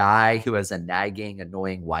like the guy who has a nagging,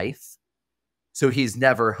 annoying wife. So he's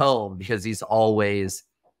never home because he's always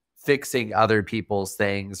fixing other people's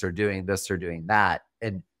things or doing this or doing that.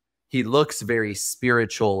 And he looks very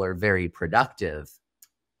spiritual or very productive,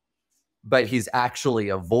 but he's actually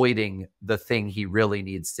avoiding the thing he really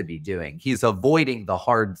needs to be doing. He's avoiding the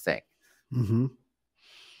hard thing. Mm-hmm.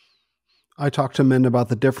 I talk to men about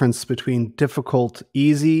the difference between difficult,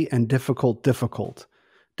 easy, and difficult, difficult.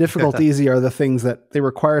 Difficult, easy are the things that they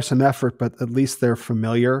require some effort, but at least they're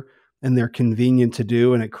familiar and they're convenient to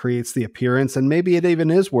do, and it creates the appearance. And maybe it even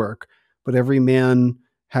is work, but every man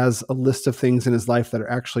has a list of things in his life that are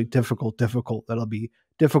actually difficult, that'll be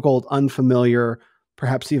difficult, unfamiliar,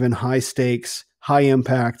 perhaps even high stakes, high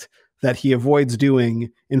impact, that he avoids doing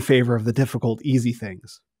in favor of the difficult, easy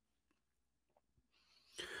things.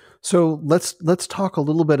 So let's talk a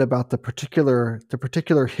little bit about the particular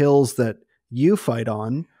hills that you fight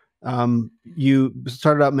on. You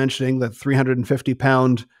started out mentioning the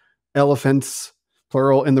 350-pound elephants,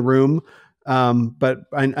 plural, in the room. But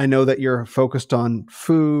I know that you're focused on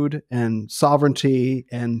food and sovereignty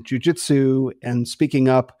and jujitsu and speaking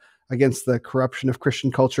up against the corruption of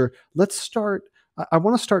Christian culture. I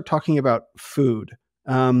want to start talking about food.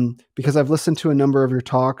 Because I've listened to a number of your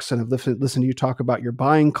talks, and I've listened to you talk about your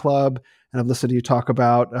buying club, and I've listened to you talk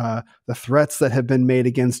about the threats that have been made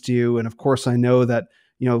against you. And of course, I know that,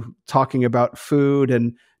 you know, talking about food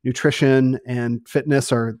and nutrition and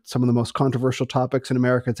fitness are some of the most controversial topics in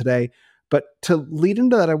America today. But to lead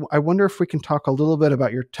into that, I wonder if we can talk a little bit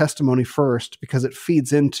about your testimony first, because it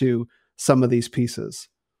feeds into some of these pieces.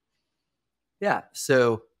 Yeah.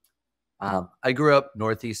 So I grew up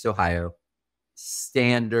Northeast Ohio.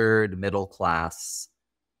 Standard middle class,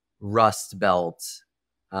 Rust Belt,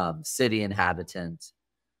 city inhabitant.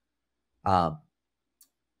 My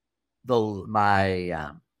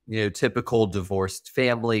typical divorced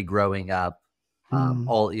family growing up.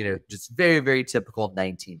 All just very, very typical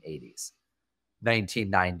 1980s,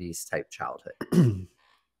 1990s type childhood.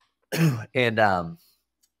 And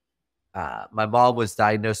my mom was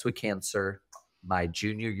diagnosed with cancer my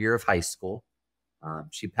junior year of high school.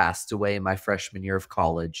 She passed away in my freshman year of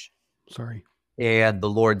college. Sorry. And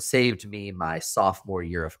the Lord saved me my sophomore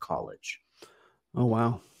year of college. Oh,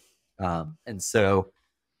 wow. And so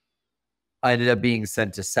I ended up being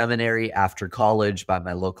sent to seminary after college by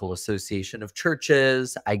my local association of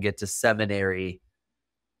churches. I get to seminary,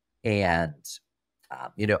 and,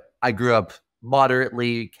 I grew up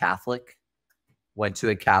moderately Catholic, went to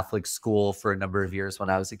a Catholic school for a number of years when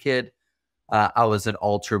I was a kid. I was an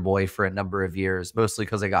altar boy for a number of years, mostly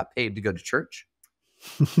because I got paid to go to church.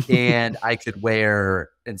 And I could wear,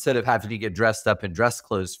 instead of having to get dressed up in dress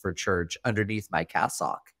clothes for church underneath my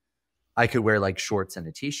cassock, I could wear like shorts and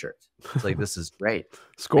a t-shirt. It's like, this is great.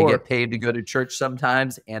 Score. I get paid to go to church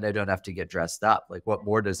sometimes, and I don't have to get dressed up. Like, what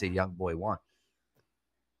more does a young boy want?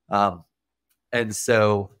 And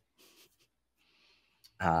so,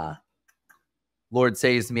 Lord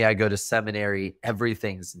saves me, I go to seminary,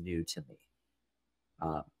 everything's new to me.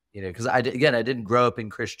 Because I didn't grow up in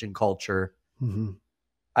Christian culture. Mm-hmm.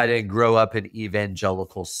 I didn't grow up in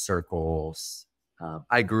evangelical circles.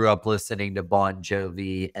 I grew up listening to Bon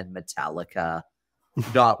Jovi and Metallica,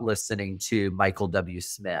 not listening to Michael W.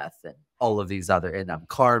 Smith and all of these other, and I'm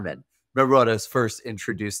Carmen. Remember when I was first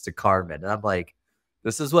introduced to Carmen? And I'm like,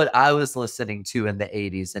 this is what I was listening to in the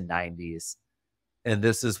 80s and 90s. And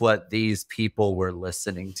this is what these people were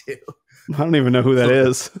listening to. I don't even know who that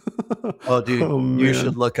is. Oh, dude, you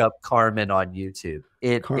should look up Carmen on YouTube.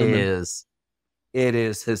 It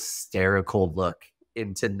is hysterical look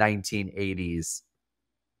into 1980s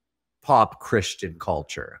pop Christian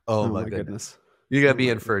culture. Oh my goodness. You're going to be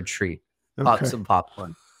in for a treat. Pop some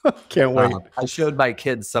popcorn. Can't wait. I showed my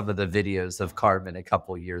kids some of the videos of Carmen a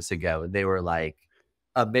couple years ago, and they were like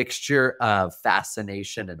a mixture of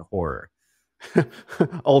fascination and horror.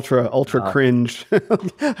 ultra cringe.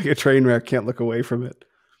 Like a train wreck, can't look away from it.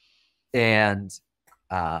 And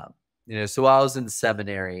so while I was in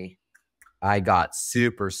seminary, I got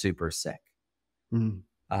super sick. But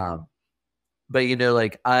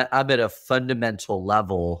I'm at a fundamental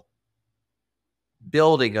level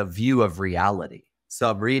building a view of reality. So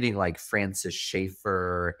I'm reading like Francis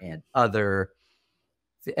Schaeffer and other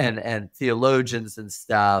and theologians and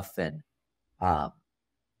stuff, and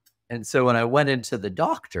so when I went into the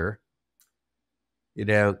doctor,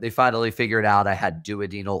 they finally figured out I had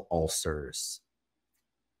duodenal ulcers.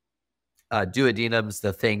 Duodenum's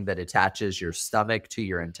the thing that attaches your stomach to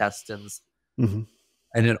your intestines. Mm-hmm.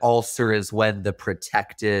 And an ulcer is when the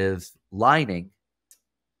protective lining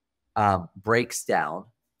breaks down.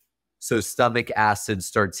 So stomach acid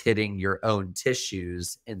starts hitting your own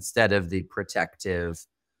tissues instead of the protective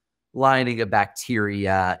lining of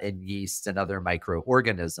bacteria and yeast and other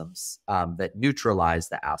microorganisms that neutralize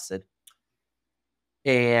the acid.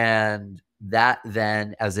 And that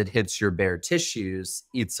then, as it hits your bare tissues,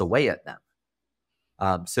 eats away at them.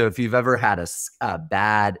 So if you've ever had a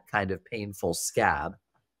bad kind of painful scab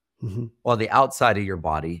on the outside of your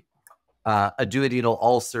body, a duodenal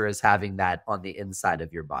ulcer is having that on the inside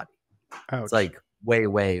of your body. Ouch. It's like way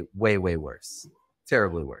worse.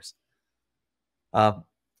 Terribly worse.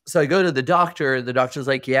 So I go to the doctor, and the doctor's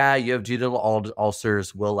like, yeah, you have duodenal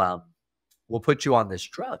ulcers. We'll put you on this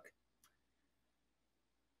drug.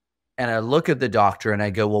 And I look at the doctor and I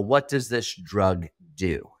go, well, what does this drug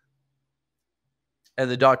do? And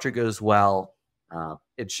the doctor goes, well,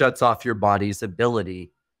 it shuts off your body's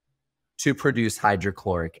ability to produce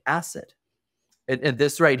hydrochloric acid. And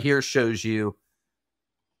this right here shows you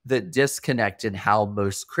the disconnect in how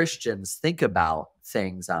most Christians think about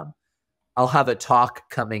things. I'll have a talk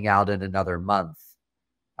coming out in another month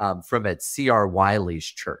from at C.R. Wiley's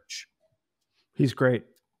church. He's great.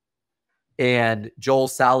 And Joel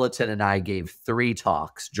Salatin and I gave 3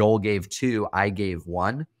 talks. Joel gave 2, I gave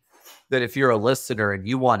 1. That if you're a listener and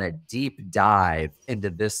you want a deep dive into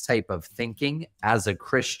this type of thinking as a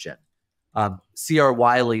Christian, C.R.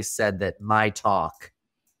 Wiley said that my talk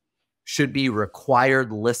should be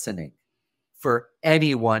required listening for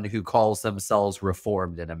anyone who calls themselves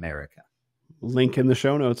Reformed in America. Link in the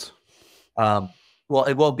show notes. Well,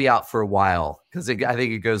 it won't be out for a while because I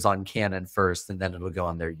think it goes on Canon first, and then it'll go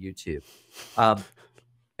on their YouTube.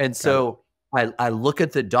 And so I look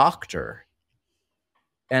at the doctor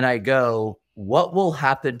and I go, what will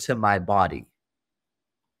happen to my body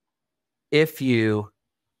if you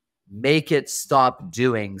make it stop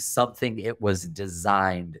doing something it was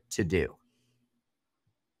designed to do?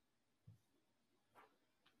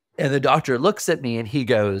 And the doctor looks at me and he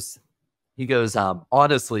goes,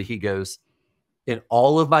 honestly, he goes, in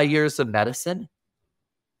all of my years of medicine,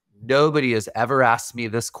 nobody has ever asked me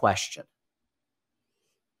this question.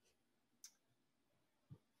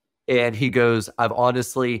 And he goes, I've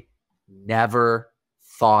honestly never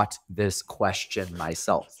thought this question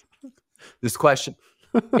myself. This question.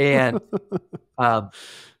 And, so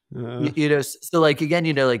like, again,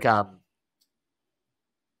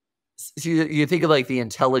 So you think of like the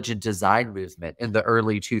intelligent design movement in the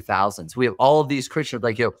early 2000s. We have all of these Christians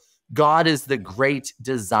like, God is the great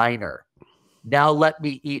designer. Now let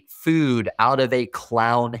me eat food out of a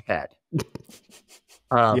clown head.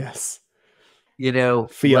 Yes. Fiat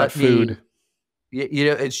let food.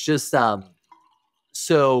 It's just,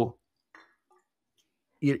 so,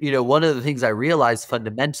 one of the things I realized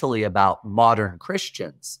fundamentally about modern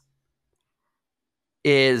Christians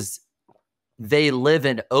is they live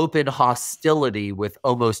in open hostility with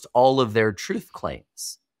almost all of their truth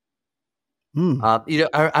claims.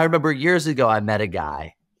 I remember years ago, I met a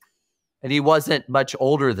guy and he wasn't much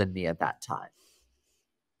older than me at that time.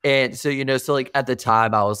 And so, so like at the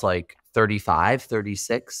time I was like 35,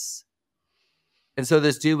 36. And so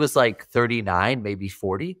this dude was like 39, maybe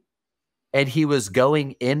 40. And he was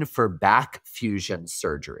going in for back fusion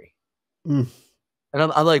surgery. And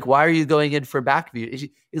I'm like, why are you going in for back fusion?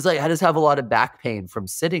 He's like, I just have a lot of back pain from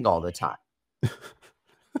sitting all the time.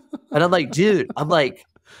 And I'm like, dude,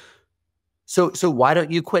 so why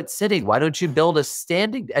don't you quit sitting? Why don't you build a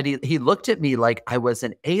standing? And he looked at me like I was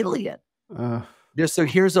an alien. So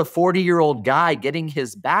here's a 40-year-old guy getting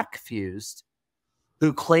his back fused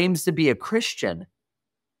who claims to be a Christian,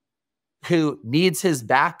 who needs his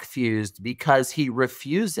back fused because he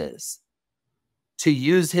refuses to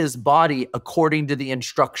use his body according to the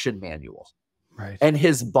instruction manual. Right. And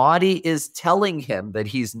his body is telling him that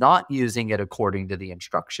he's not using it according to the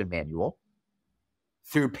instruction manual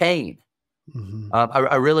through pain.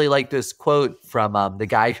 I really like this quote from the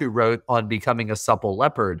guy who wrote on becoming a supple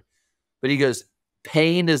leopard, but he goes,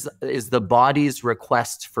 pain is the body's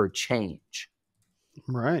request for change.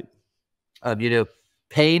 Right.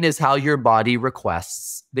 Pain is how your body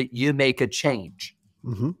requests that you make a change.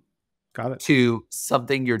 Got it. To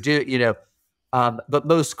something you're doing, but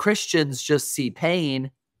most Christians just see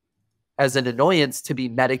pain as an annoyance to be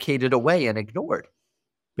medicated away and ignored.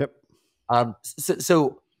 Yep.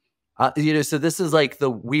 So this is like the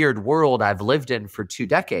weird world I've lived in for 2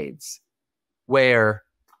 decades, where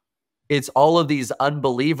it's all of these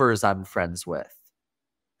unbelievers I'm friends with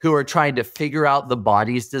who are trying to figure out the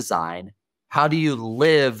body's design. How do you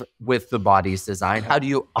live with the body's design? How do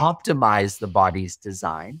you optimize the body's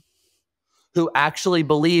design? Who actually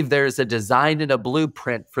believe there's a design and a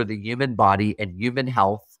blueprint for the human body and human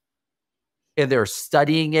health. And they're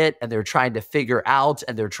studying it and they're trying to figure out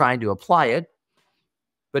and they're trying to apply it.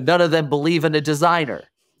 But none of them believe in a designer.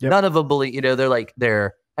 Yep. None of them believe,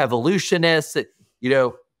 they're evolutionists,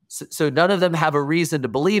 so none of them have a reason to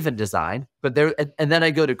believe in design. But and then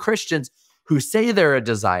I go to Christians who say they're a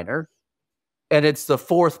designer, and it's the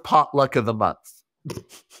 4th potluck of the month.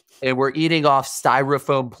 And we're eating off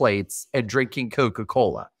styrofoam plates and drinking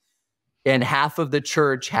Coca-Cola. And half of the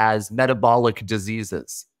church has metabolic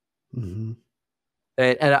diseases. And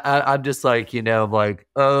I'm just like, I'm like,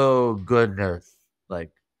 oh, goodness.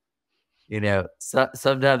 Like,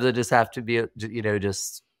 sometimes I just have to be,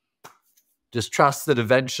 just trust that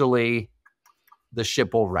eventually the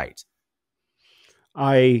ship will right.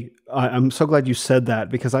 I'm so glad you said that,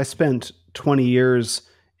 because I spent 20 years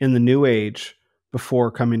in the New Age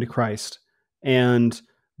before coming to Christ. And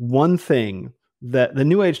one thing that the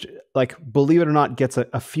New Age, believe it or not, gets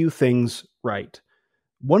a few things right.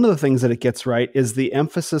 One of the things that it gets right is the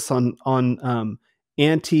emphasis on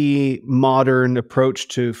anti-modern approach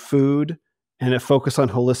to food and a focus on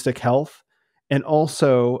holistic health. And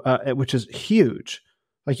also, which is huge.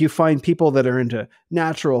 Like, you find people that are into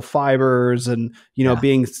natural fibers and,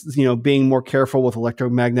 being more careful with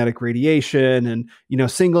electromagnetic radiation and,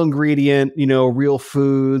 single ingredient, real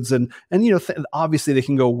foods. And obviously they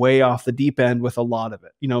can go way off the deep end with a lot of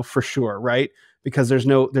it, for sure. Right. Because there's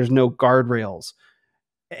no guardrails.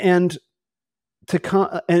 And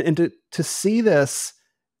to see this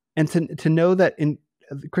and to know that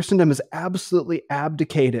Christendom is absolutely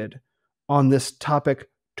abdicated on this topic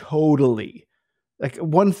totally.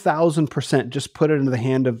 1000%, just put it into the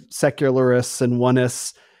hand of secularists and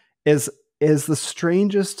oneists is the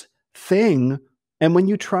strangest thing. And when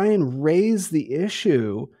you try and raise the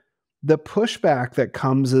issue, the pushback that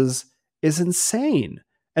comes is insane.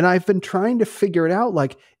 And I've been trying to figure it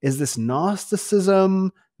out. Is this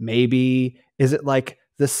Gnosticism? Maybe. Is it like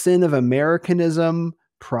the sin of Americanism?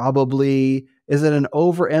 Probably. Is it an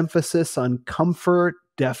overemphasis on comfort?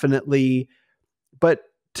 Definitely. But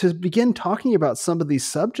to begin talking about some of these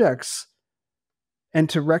subjects and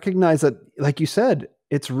to recognize that, like you said,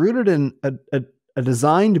 it's rooted in a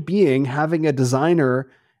designed being having a designer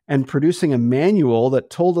and producing a manual that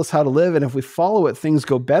told us how to live. And if we follow it, things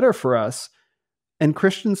go better for us. And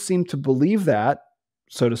Christians seem to believe that,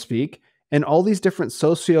 so to speak. in all these different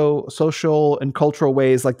social and cultural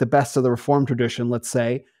ways, like the best of the Reformed tradition, let's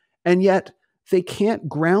say, and yet they can't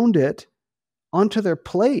ground it onto their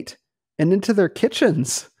plate and into their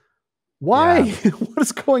kitchens. Why? Yeah. What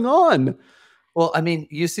is going on? Well, I mean,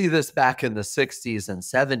 you see this back in the 60s and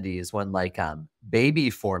 70s when like baby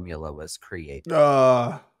formula was created.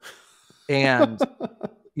 And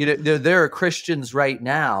there are Christians right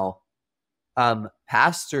now,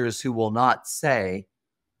 pastors who will not say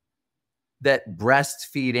that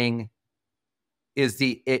breastfeeding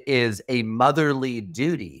is a motherly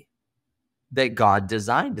duty that God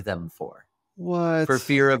designed them for. What? For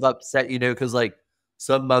fear of upset, because like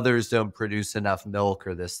some mothers don't produce enough milk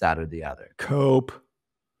or this, that, or the other. Cope.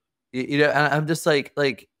 And I'm just like,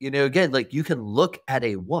 again, like you can look at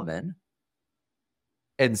a woman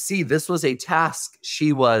and see this was a task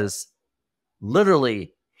she was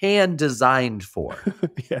literally hand designed for.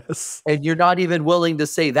 Yes. And you're not even willing to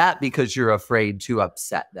say that because you're afraid to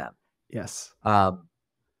upset them. Yes. So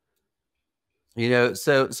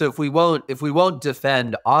if we won't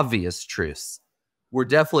defend obvious truths, we're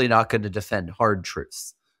definitely not going to defend hard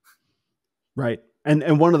truths. Right.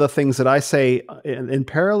 And one of the things that I say in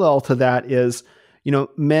parallel to that is,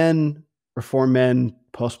 men, reform men,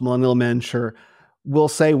 post-millennial men, sure, will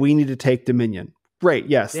say we need to take dominion. Great.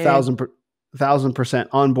 Yes. 1,000%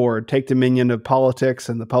 on board. Take dominion of politics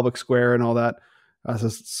and the public square and all that.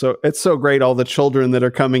 So it's so great. All the children that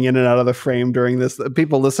are coming in and out of the frame during this,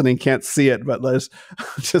 people listening can't see it, but there's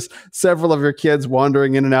just several of your kids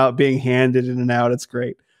wandering in and out, being handed in and out. It's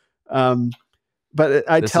great. But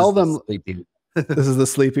I tell them, this is the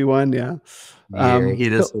sleepy one. Yeah. He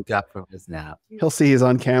just woke up from his nap. He'll see he's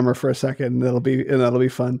on camera for a second and that'll be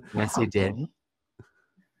fun. Yes, he did.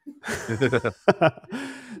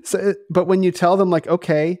 But when you tell them like,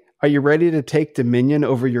 okay, are you ready to take dominion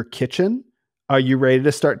over your kitchen? Are you ready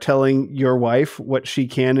to start telling your wife what she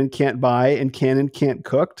can and can't buy and can and can't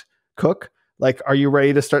cook? Like, are you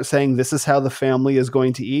ready to start saying, this is how the family is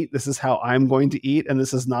going to eat? This is how I'm going to eat. And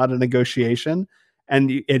this is not a negotiation. And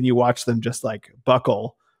you watch them just like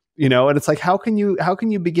buckle, and it's like, how can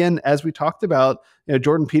you begin, as we talked about,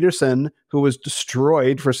 Jordan Peterson, who was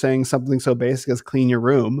destroyed for saying something so basic as clean your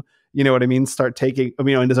room, you know what I mean? Start taking,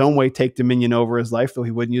 in his own way, take dominion over his life, though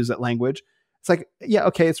he wouldn't use that language. It's like, yeah,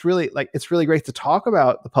 okay, it's really great to talk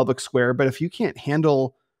about the public square, but if you can't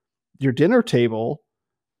handle your dinner table,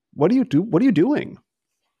 what do you do? What are you doing?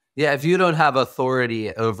 Yeah, if you don't have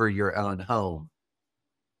authority over your own home,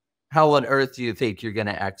 how on earth do you think you're going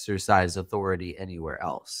to exercise authority anywhere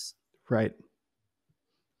else? Right.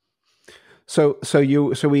 So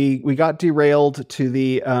we got derailed to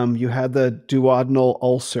the you had the duodenal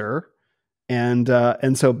ulcer, and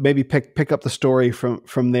so maybe pick up the story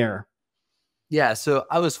from there. Yeah, so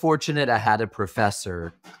I was fortunate. I had a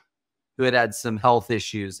professor who had some health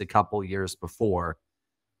issues a couple years before,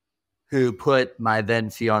 who put my then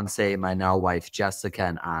fiance, my now wife Jessica,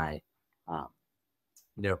 and I,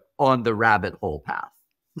 on the rabbit hole path.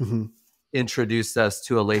 Mm-hmm. Introduced us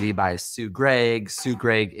to a lady by Sue Gregg. Sue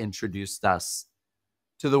Gregg introduced us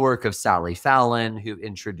to the work of Sally Fallon, who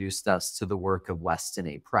introduced us to the work of Weston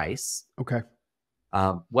A. Price. Okay.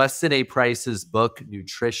 Weston A. Price's book,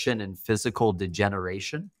 Nutrition and Physical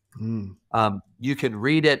Degeneration. You can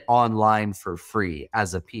read it online for free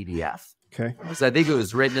as a PDF. Okay. Because I think it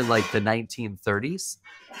was written in like the 1930s.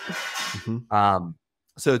 Mm-hmm.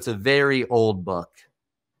 So it's a very old book.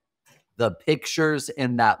 The pictures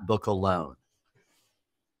in that book alone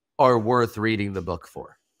are worth reading the book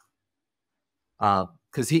for.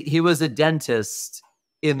 Because he was a dentist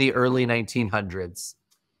in the early 1900s.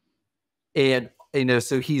 And,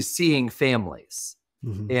 so he's seeing families.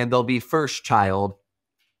 Mm-hmm. And they'll be first child,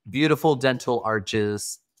 beautiful dental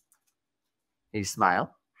arches. A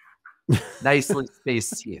smile. Nicely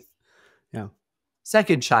spaced teeth. Yeah.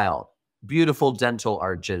 Second child, beautiful dental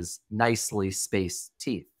arches, nicely spaced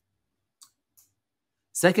teeth.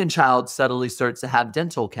 Second child suddenly starts to have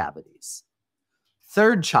dental cavities.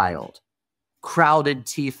 Third child, crowded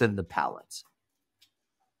teeth in the palate.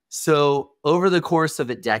 So over the course of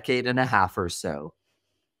a decade and a half or so,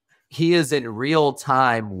 he is in real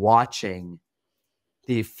time watching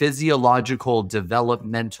the physiological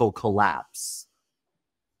developmental collapse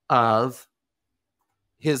of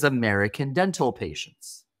his American dental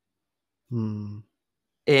patients.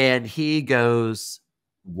 And he goes,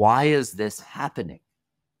 why is this happening?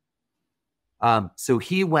 So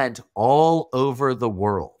he went all over the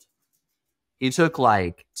world. He took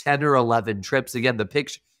like 10 or 11 trips. Again,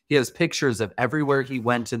 he has pictures of everywhere he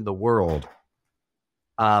went in the world,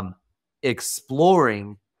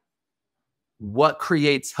 exploring what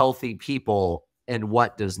creates healthy people and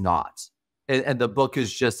what does not. and the book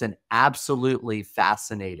is just an absolutely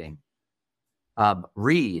fascinating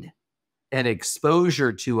read and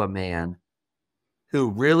exposure to a man who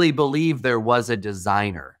really believed there was a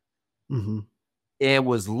designer and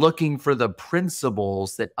was looking for the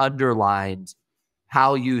principles that underlined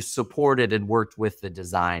how you supported and worked with the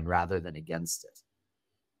design rather than against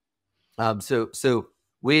it. So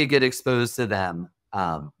we get exposed to them.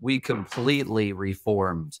 We completely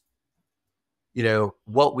reformed,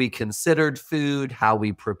 what we considered food, how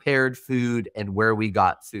we prepared food, and where we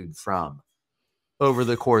got food from over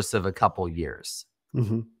the course of a couple years.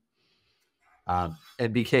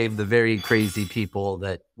 And became the very crazy people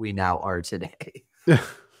that we now are today.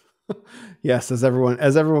 Yes, as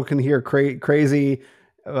everyone can hear, crazy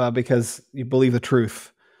because you believe the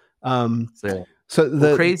truth.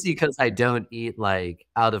 Crazy because I don't eat like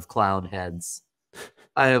out of clown heads.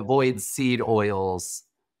 I avoid seed oils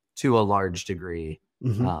to a large degree.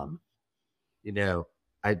 I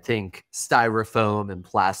think styrofoam and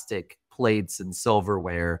plastic plates and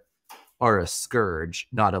silverware are a scourge,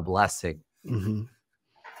 not a blessing.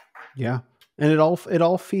 Yeah, and it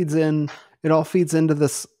all feeds in. It all feeds into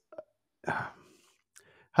this.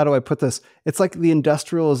 How do I put this? It's like the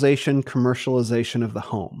industrialization, commercialization of the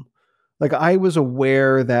home. Like, I was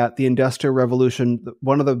aware that the Industrial Revolution,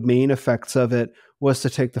 one of the main effects of it was to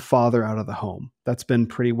take the father out of the home. That's been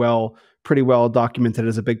pretty well documented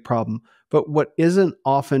as a big problem. But what isn't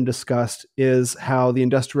often discussed is how the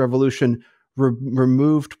Industrial Revolution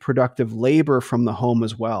removed productive labor from the home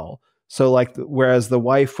as well. So like, whereas the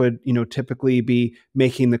wife would, typically be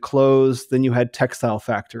making the clothes, then you had textile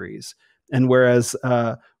factories. And whereas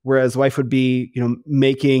wife would be,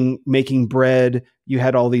 making bread, you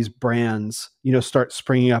had all these brands, start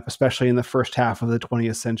springing up, especially in the first half of the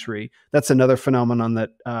 20th century. That's another phenomenon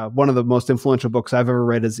that one of the most influential books I've ever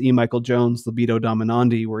read is E. Michael Jones' Libido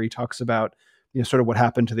Dominandi, where he talks about, sort of what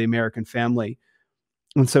happened to the American family.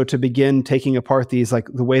 And so to begin taking apart these, like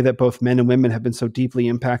the way that both men and women have been so deeply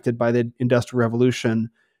impacted by the Industrial Revolution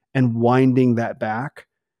and winding that back,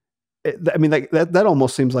 that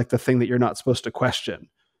almost seems like the thing that you're not supposed to question.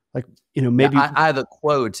 Like, maybe I have a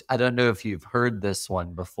quote. I don't know if you've heard this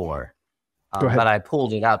one before, Go ahead. but I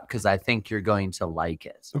pulled it up because I think you're going to like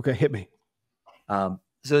it. Okay, hit me. So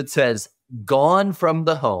it says, "Gone from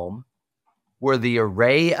the home were the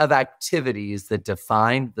array of activities that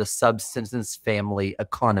defined the subsistence family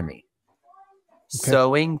economy. Okay.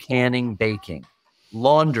 Sewing, canning, baking,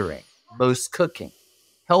 laundering, most cooking,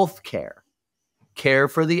 healthcare, care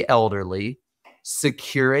for the elderly,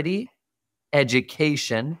 security,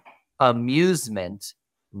 education, amusement,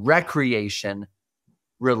 recreation,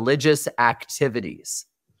 religious activities.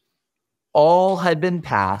 All had been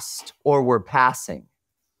passed or were passing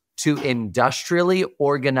to industrially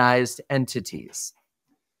organized entities,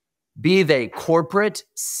 be they corporate,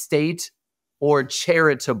 state, or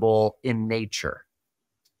charitable in nature.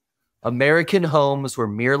 American homes were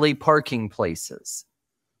merely parking places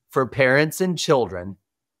for parents and children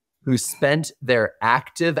who spent their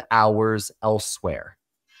active hours elsewhere."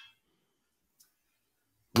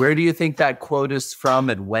 Where do you think that quote is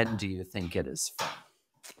from, and when do you think it is from?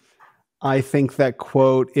 I think that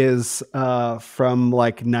quote is from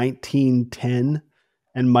like 1910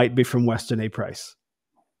 and might be from Weston A. Price.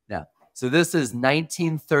 Yeah. So this is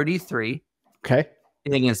 1933. Okay.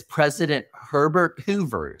 It is President Herbert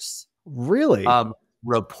Hoover's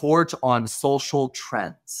report on social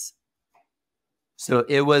trends. So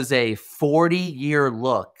it was a 40-year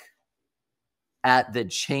look at the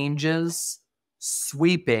changes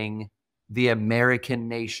sweeping the American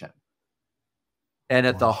nation. And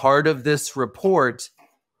at the heart of this report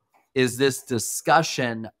is this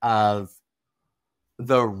discussion of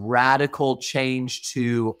the radical change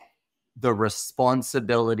to the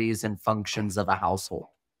responsibilities and functions of a household.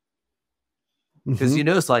 Because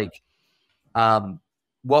it's like,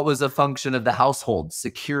 what was a function of the household?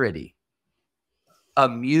 Security,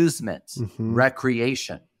 amusement,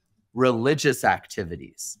 recreation, religious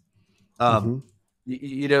activities.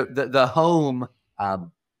 The home,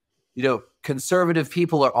 conservative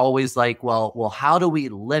people are always like, well, how do we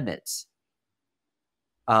limit?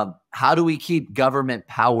 How do we keep government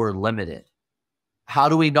power limited? How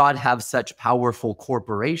do we not have such powerful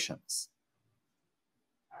corporations?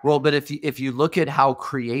 Well, but if you look at how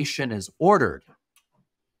creation is ordered,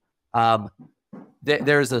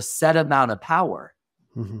 there's a set amount of power.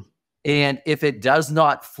 And if it does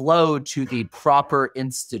not flow to the proper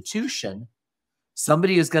institution,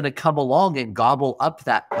 somebody is going to come along and gobble up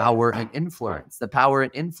that power and influence. The power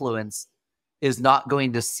and influence is not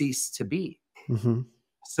going to cease to be.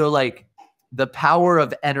 So like the power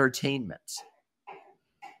of entertainment.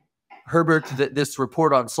 Herbert, this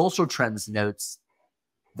report on social trends notes,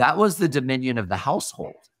 that was the dominion of the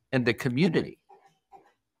household and the community.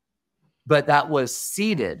 But that was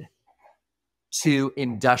ceded to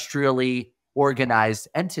industrially organized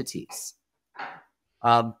entities.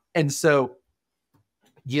 And so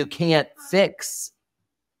you can't fix,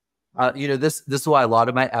 this is why a lot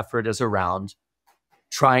of my effort is around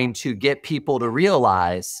trying to get people to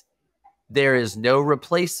realize there is no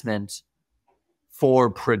replacement for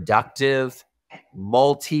productive,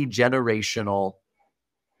 multi-generational,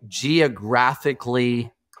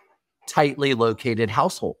 geographically tightly located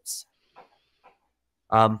households.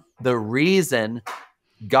 The reason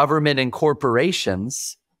government and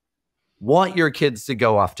corporations want your kids to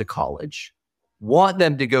go off to college, want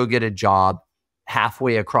them to go get a job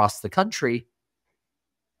halfway across the country,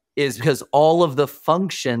 is because all of the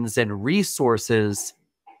functions and resources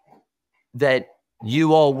that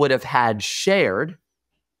you all would have had shared,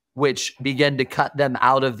 which began to cut them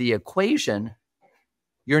out of the equation,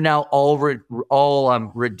 you're now all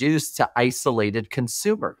reduced to isolated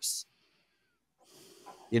consumers.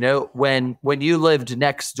 When you lived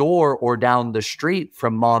next door or down the street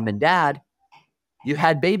from mom and dad, you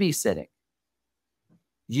had babysitting.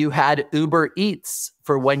 You had Uber Eats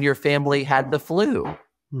for when your family had the flu.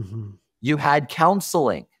 Mm-hmm. You had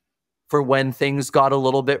counseling for when things got a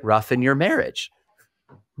little bit rough in your marriage.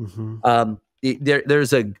 Mm-hmm.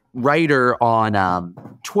 There's a writer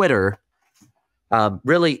on Twitter,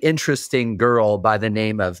 really interesting girl by the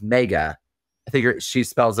name of Mega. I think she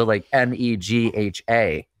spells it like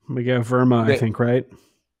Megha. Mega Verma, I think, right?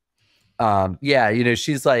 Yeah,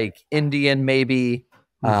 she's like Indian maybe,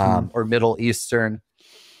 or Middle Eastern.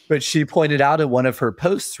 But she pointed out in one of her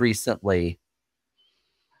posts recently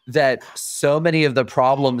that so many of the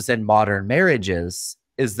problems in modern marriages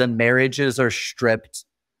is the marriages are stripped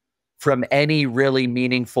from any really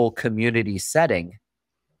meaningful community setting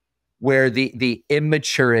where the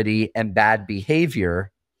immaturity and bad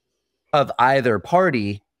behavior of either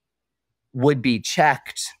party would be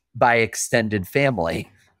checked by extended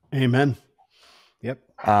family. Amen. Yep.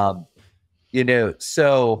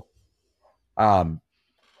 So a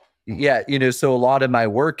lot of my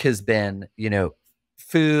work has been,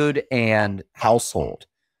 food and household.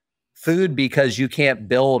 Food, because you can't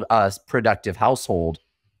build a productive household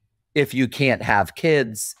if you can't have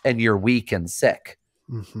kids and you're weak and sick.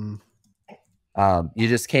 Mm-hmm. You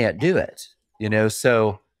just can't do it,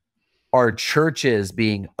 so our churches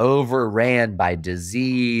being overran by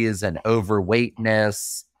disease and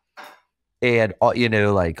overweightness and,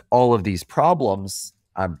 like all of these problems.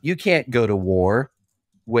 You can't go to war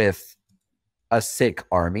with a sick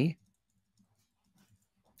army.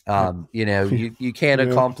 You can't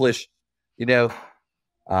accomplish,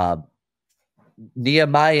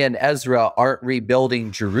 Nehemiah and Ezra aren't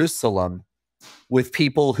rebuilding Jerusalem with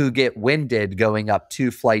people who get winded going up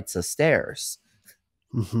 2 flights of stairs.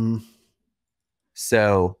 Mm-hmm.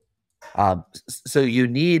 So you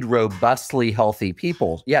need robustly healthy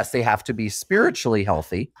people. Yes, they have to be spiritually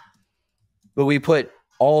healthy, but we put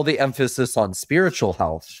all the emphasis on spiritual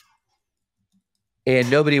health,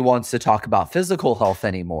 and nobody wants to talk about physical health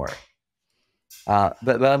anymore.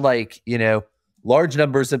 But I'm like, large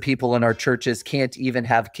numbers of people in our churches can't even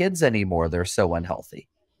have kids anymore. They're so unhealthy.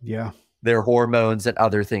 Yeah. Their hormones and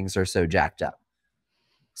other things are so jacked up.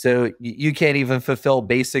 So you can't even fulfill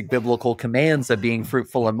basic biblical commands of being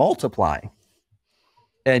fruitful and multiply.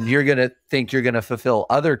 And you're going to think you're going to fulfill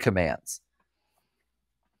other commands.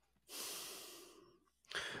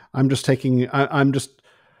 I'm just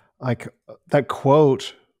like that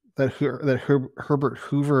quote, that Herbert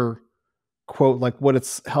Hoover quote, like what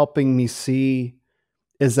it's helping me see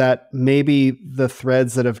is that maybe the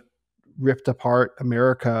threads that have ripped apart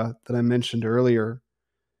America that I mentioned earlier,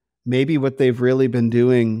 maybe what they've really been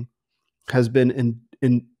doing has been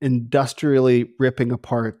industrially ripping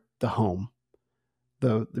apart the home,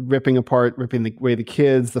 the ripping the way the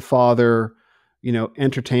kids, the father,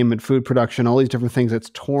 entertainment, food production, all these different things.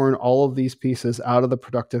 It's torn all of these pieces out of the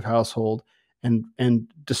productive household and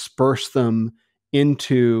dispersed them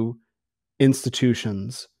into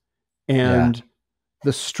institutions. And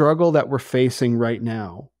the struggle that we're facing right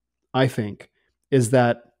now, I think, is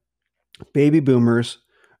that baby boomers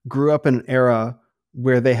grew up in an era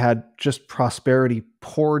where they had just prosperity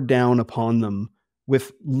poured down upon them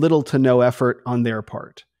with little to no effort on their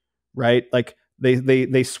part, right? Like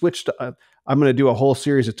they switched. I'm going to do a whole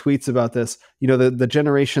series of tweets about this. The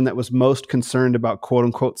generation that was most concerned about quote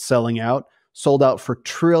unquote selling out sold out for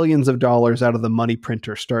trillions of dollars out of the money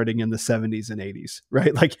printer starting in the 70s and 80s,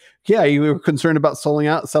 right? Like, yeah, you were concerned about selling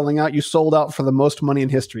out. You sold out for the most money in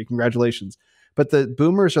history. Congratulations. But the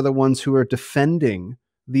boomers are the ones who are defending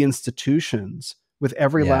the institutions with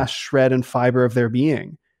every last shred and fiber of their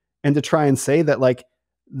being. And to try and say that, like,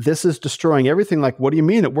 this is destroying everything. Like, what do you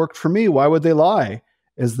mean? It worked for me. Why would they lie?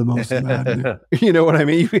 Is the most maddening. You know what I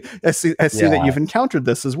mean? I see that you've encountered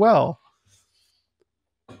this as well.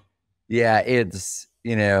 Yeah, it's,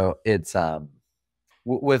 it's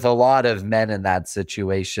with a lot of men in that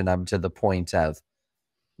situation, I'm to the point of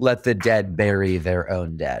let the dead bury their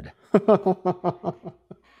own dead.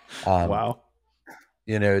 Wow.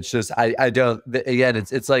 It's just, I don't, again,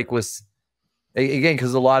 it's like with, again,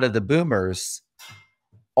 because a lot of the boomers,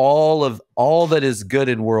 all that is good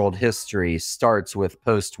in world history starts with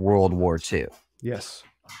post World War II. Yes.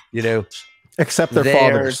 Except their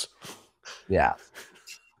fathers. Yeah.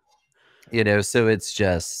 So it's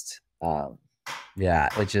just,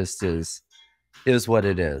 it just is what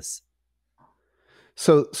it is.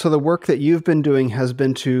 So the work that you've been doing has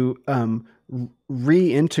been to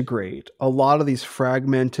reintegrate a lot of these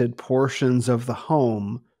fragmented portions of the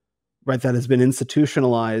home, right, that has been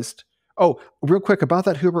institutionalized. Oh, real quick about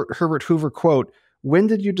that Herbert Hoover quote. When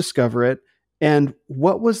did you discover it? And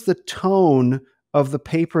what was the tone of the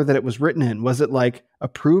paper that it was written in? Was it like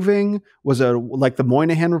approving? Was it like the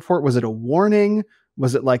Moynihan report? Was it a warning?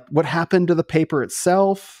 Was it like what happened to the paper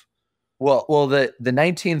itself? Well, the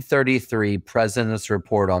 1933 President's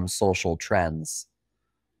Report on Social Trends,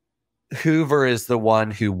 Hoover is the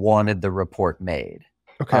one who wanted the report made.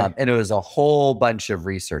 Okay. And it was a whole bunch of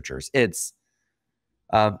researchers. It's,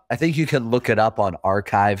 I think you can look it up on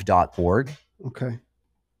archive.org. Okay.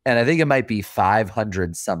 And I think it might be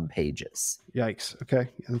 500 some pages. Yikes. Okay.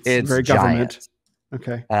 It's very giant.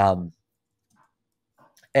 Government. Okay.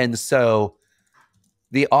 And so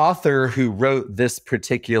the author who wrote this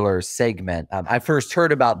particular segment, I first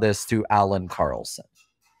heard about this through Alan Carlsen.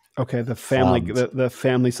 Okay. The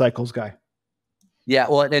family cycles guy. Yeah.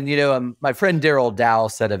 Well, and my friend Daryl Dow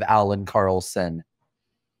said of Alan Carlsen,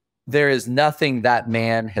 there is nothing that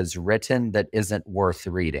man has written that isn't worth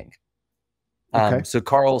reading. Okay. So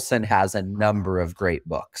Carlsen has a number of great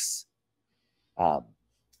books.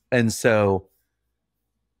 And so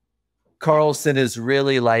Carlsen is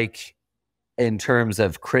really, like, in terms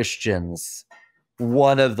of Christians,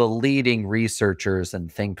 one of the leading researchers and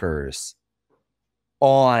thinkers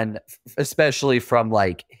on, especially from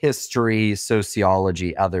like history,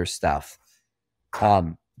 sociology, other stuff.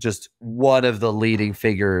 Just one of the leading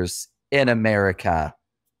figures in America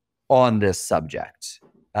on this subject.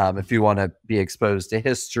 If you want to be exposed to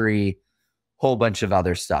history, whole bunch of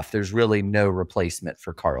other stuff, there's really no replacement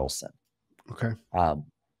for Carlsen. Okay.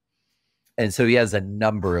 And so he has a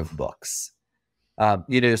number of books.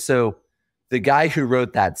 So the guy who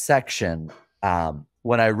wrote that section,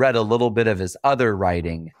 when I read a little bit of his other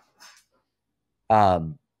writing,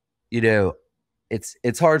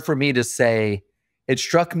 it's hard for me to say. It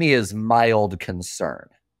struck me as mild concern.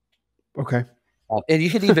 Okay. And you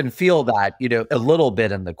can even feel that, a little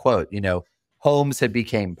bit in the quote, homes had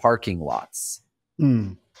became parking lots.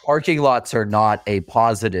 Mm. Parking lots are not a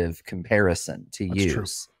positive comparison to That's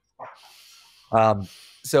use. True.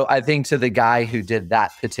 So I think to the guy who did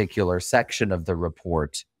that particular section of the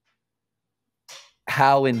report,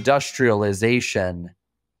 how industrialization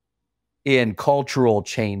and cultural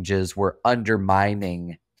changes were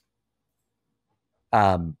undermining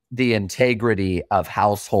the integrity of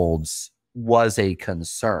households was a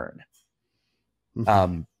concern.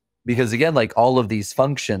 Mm-hmm. Because again, like all of these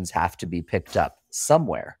functions have to be picked up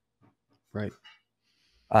somewhere. Right.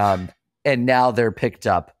 And now they're picked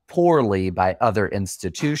up poorly by other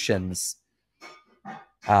institutions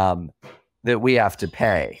that we have to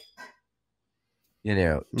pay,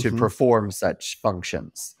 to perform such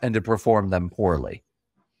functions and to perform them poorly.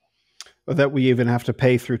 Or that we even have to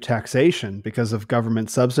pay through taxation because of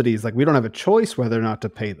government subsidies. Like we don't have a choice whether or not to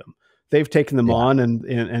pay them. They've taken them on, and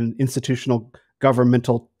institutional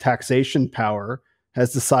governmental taxation power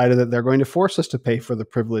has decided that they're going to force us to pay for the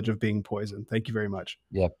privilege of being poisoned. Thank you very much.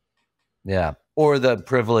 Yep. Yeah. Or the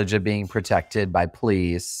privilege of being protected by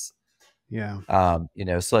police. Yeah. So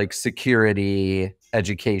like security,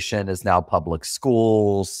 education is now public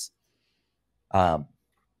schools. So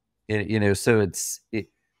if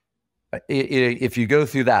you go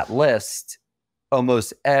through that list,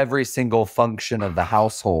 almost every single function of the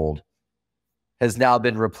household has now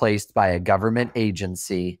been replaced by a government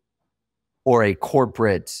agency or a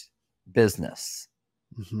corporate business.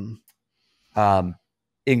 Mm-hmm.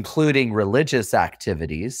 Including religious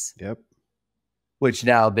activities, which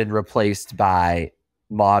now have been replaced by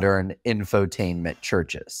modern infotainment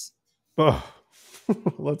churches. Oh,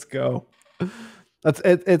 let's go.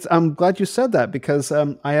 I'm glad you said that, because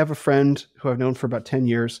I have a friend who I've known for about 10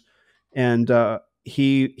 years, and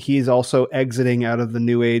he's also exiting out of the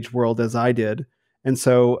New Age world as I did. And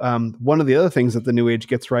so one of the other things that the New Age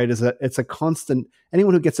gets right is that it's a constant,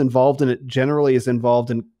 anyone who gets involved in it generally is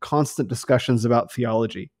involved in constant discussions about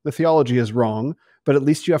theology. The theology is wrong, but at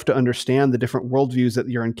least you have to understand the different worldviews that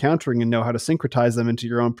you're encountering and know how to syncretize them into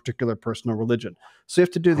your own particular personal religion. So you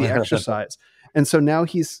have to do the exercise. And so now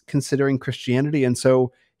he's considering Christianity. And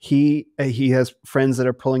so he has friends that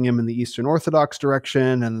are pulling him in the Eastern Orthodox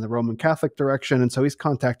direction and the Roman Catholic direction. And so he's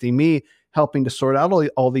contacting me, helping to sort out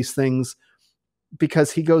all these things,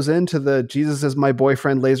 because he goes into the Jesus is my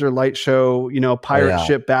boyfriend laser light show, pirate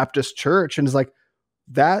ship Baptist church. And is like,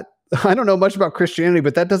 that, I don't know much about Christianity,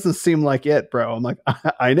 but that doesn't seem like it, bro. I'm like,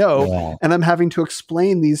 I know. Yeah. And I'm having to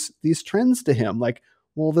explain these trends to him. Like,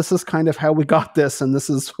 well, this is kind of how we got this, and this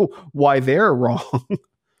is why they're wrong.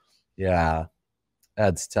 Yeah,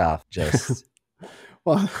 that's tough. Just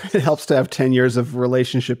well, it helps to have 10 years of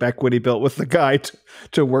relationship equity built with the guy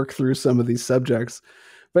to work through some of these subjects.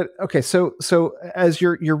 But okay, so as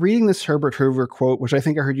you're reading this Herbert Hoover quote, which I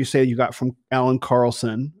think I heard you say you got from Alan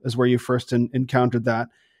Carlsen, is where you first encountered that.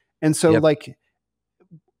 And so, like,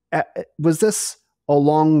 was this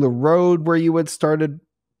along the road where you had started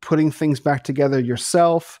putting things back together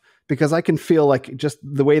yourself? Because I can feel like just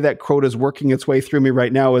the way that quote is working its way through me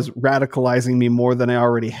right now is radicalizing me more than I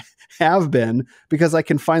already have been, because I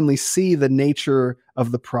can finally see the nature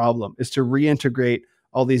of the problem is to reintegrate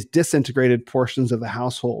all these disintegrated portions of the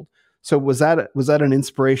household. So was that an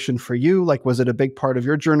inspiration for you? Like, was it a big part of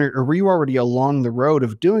your journey, or were you already along the road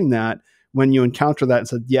of doing that when you encountered that and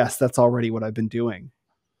said, yes, that's already what I've been doing?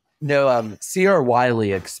 No, C.R.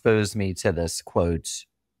 Wiley exposed me to this quote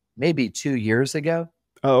maybe 2 years ago.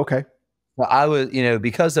 Oh, okay. Well, I was,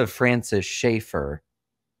 because of Francis Schaeffer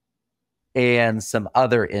and some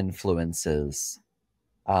other influences,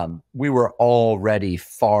 we were already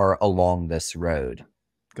far along this road.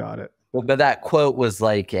 Got it. But that quote was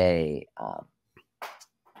like a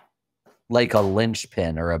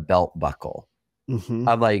linchpin or a belt buckle. Mm-hmm.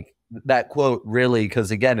 I'm like, that quote really,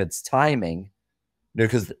 because again, it's timing.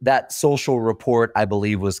 Because that social report, I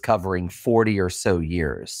believe, was covering 40 or so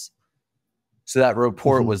years. So that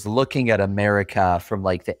report was looking at America from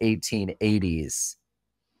like the 1880s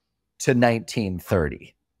to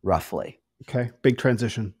 1930, roughly. Okay, big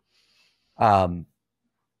transition. And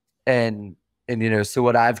so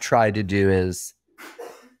what I've tried to do is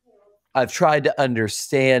I've tried to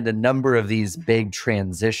understand a number of these big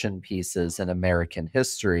transition pieces in American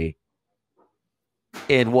history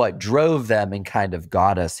and what drove them and kind of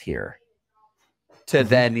got us here to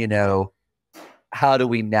then, how do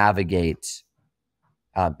we navigate,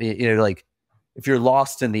 like if you're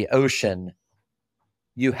lost in the ocean,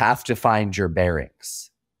 you have to find your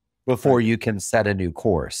bearings before you can set a new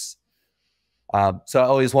course. So I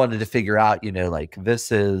always wanted to figure out, like this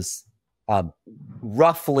is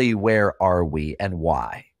roughly where are we and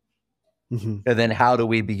why? And then how do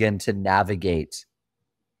we begin to navigate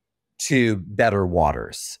to better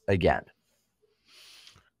waters again?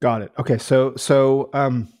 Got it. Okay. So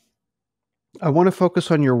I want to focus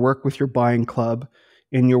on your work with your buying club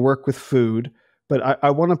and your work with food, but I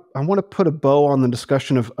want to put a bow on the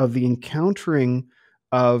discussion of the encountering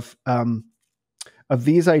of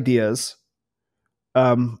these ideas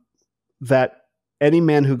that any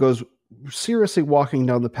man who goes seriously walking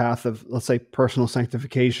down the path of, let's say, personal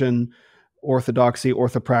sanctification, orthodoxy,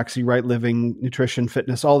 orthopraxy, right living, nutrition,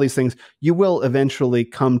 fitness, all these things, you will eventually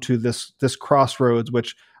come to this crossroads,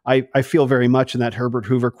 which I feel very much in that Herbert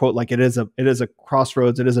Hoover quote, like it is a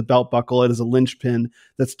crossroads, it is a belt buckle, it is a linchpin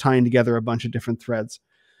that's tying together a bunch of different threads.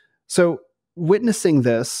 So witnessing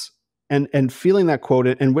this and feeling that quote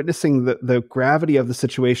and witnessing the gravity of the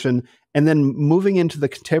situation, and then moving into the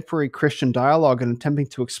contemporary Christian dialogue and attempting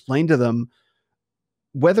to explain to them,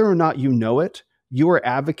 whether or not you know it, you are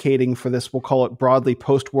advocating for this, we'll call it broadly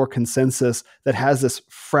post-war consensus that has this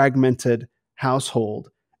fragmented household,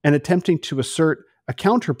 and attempting to assert a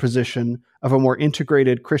counter position of a more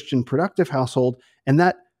integrated Christian productive household. And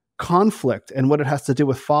that conflict and what it has to do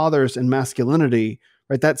with fathers and masculinity,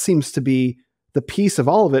 right? That seems to be the piece of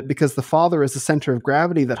all of it, because the father is the center of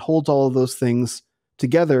gravity that holds all of those things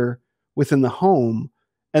together within the home.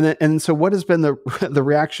 And so what has been the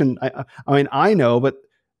reaction? I mean, I know, but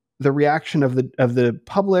the reaction of the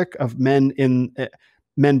public, of men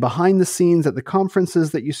behind the scenes at the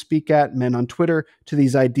conferences that you speak at, men on Twitter, to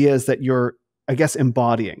these ideas that you're, I guess,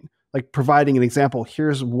 embodying, like providing an example.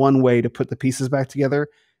 Here's one way to put the pieces back together.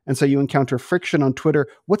 And so you encounter friction on Twitter.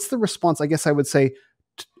 What's the response, I guess I would say,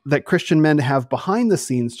 that Christian men have behind the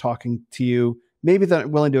scenes talking to you maybe they're not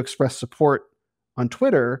willing to express support on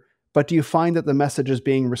Twitter, but do you find that the message is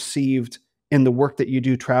being received in the work that you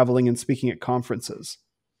do traveling and speaking at conferences?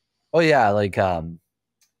 Oh yeah, like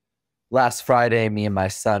last Friday, me and my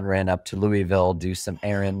son ran up to Louisville, do some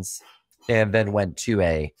errands, and then went to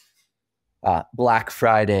a Black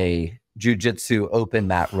Friday jiu-jitsu open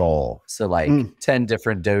mat roll. So like 10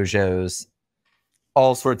 different dojos,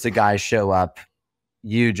 all sorts of guys show up.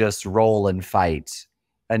 You just roll and fight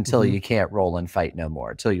until you can't roll and fight no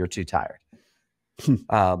more, until you're too tired.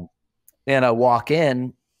 And I walk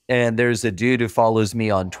in, and there's a dude who follows me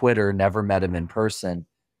on Twitter, never met him in person.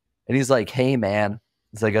 And he's like, hey, man.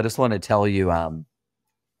 He's like, I just want to tell you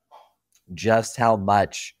just how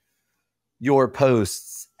much your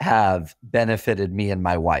posts have benefited me and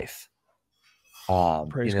my wife.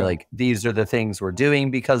 Praise God. Like, these are the things we're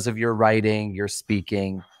doing because of your writing, your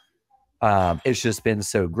speaking. It's just been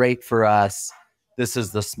so great for us. This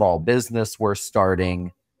is the small business we're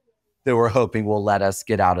starting that we're hoping will let us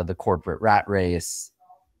get out of the corporate rat race.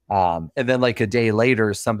 And then like a day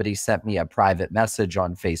later, somebody sent me a private message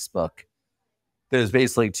on Facebook. There's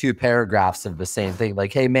basically 2 paragraphs of the same thing.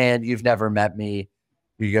 Like, hey man, you've never met me.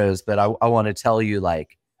 He goes, but I want to tell you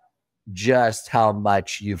like just how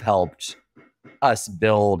much you've helped us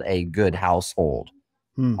build a good household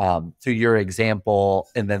through your example,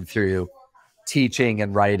 and then through teaching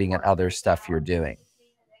and writing and other stuff you're doing.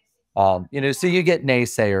 So you get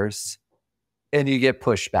naysayers and you get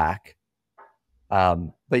pushback.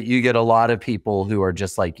 But you get a lot of people who are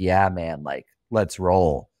just like, yeah, man, like, let's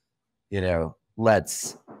roll,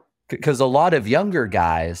 because a lot of younger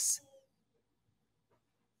guys,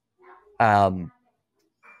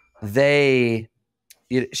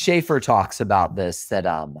 Schaeffer talks about this, that,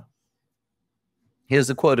 he has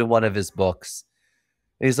a quote in one of his books.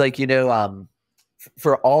 He's like,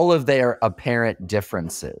 for all of their apparent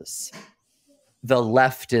differences, the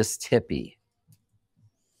leftist hippie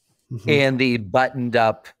and the buttoned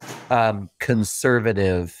up,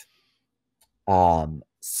 conservative,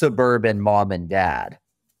 suburban mom and dad,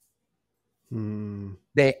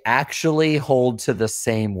 they actually hold to the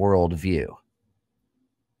same worldview.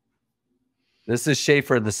 This is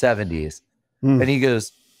Schaeffer in the 70s. And he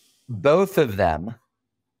goes, both of them,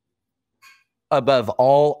 above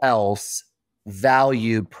all else,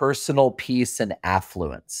 value personal peace and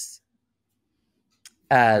affluence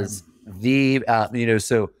as the,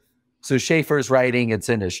 so Schaeffer's writing, it's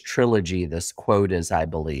in his Trilogy, this quote is, I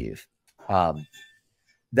believe,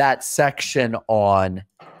 that section on,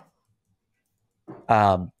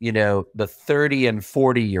 the 30 and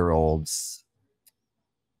 40-year-olds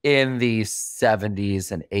in the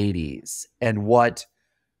 70s and 80s, and what,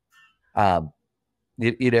 I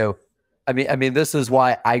mean, this is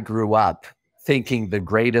why I grew up thinking the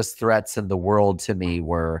greatest threats in the world to me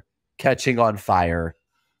were catching on fire,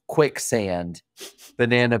 quicksand,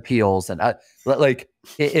 banana peels, and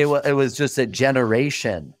it was just a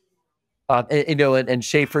generation. And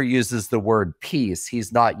Schaeffer uses the word peace.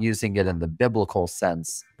 He's not using it in the biblical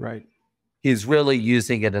sense. Right. He's really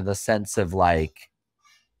using it in the sense of like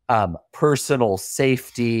personal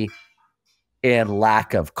safety and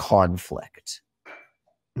lack of conflict.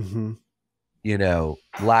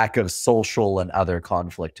 Lack of social and other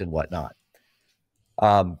conflict and whatnot.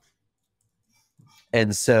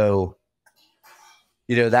 And so,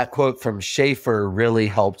 that quote from Schaeffer really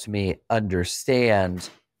helped me understand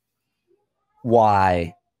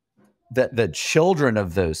why the children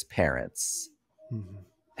of those parents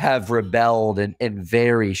have rebelled in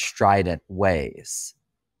very strident ways.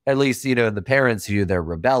 At least, in the parents' view, they're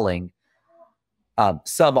rebelling.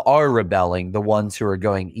 Some are rebelling, the ones who are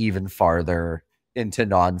going even farther into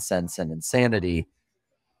nonsense and insanity.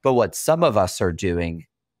 But what some of us are doing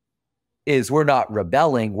is we're not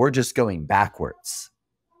rebelling, we're just going backwards.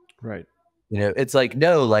 Right. It's like,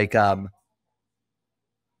 no, like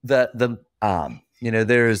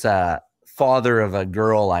there's a father of a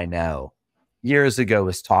girl I know years ago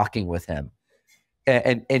was talking with him,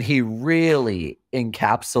 and he really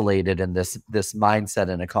encapsulated in this mindset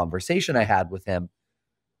in a conversation I had with him,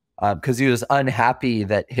 because he was unhappy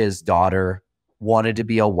that his daughter wanted to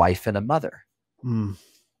be a wife and a mother.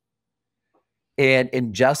 And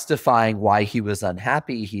in justifying why he was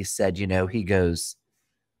unhappy, he said, he goes,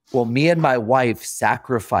 well, me and my wife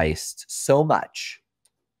sacrificed so much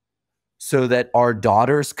so that our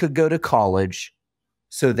daughters could go to college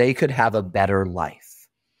so they could have a better life.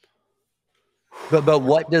 But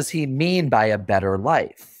what does he mean by a better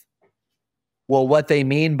life? Well, what they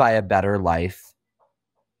mean by a better life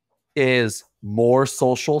is more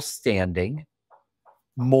social standing,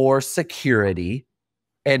 more security,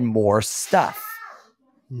 and more stuff.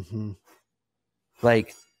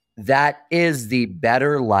 Like, that is the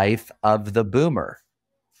better life of the boomer.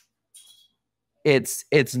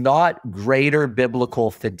 It's not greater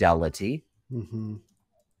biblical fidelity. Mm-hmm.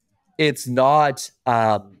 It's not,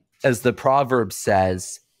 as the proverb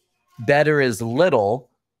says, better is little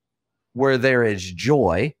where there is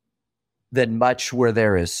joy than much where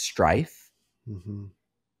there is strife. Mm-hmm.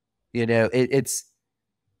 You know, it's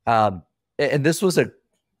and this was a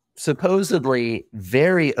supposedly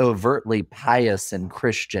very overtly pious and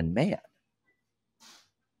Christian man.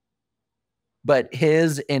 But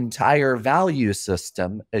his entire value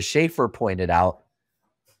system, as Schaeffer pointed out,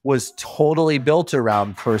 was totally built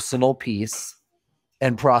around personal peace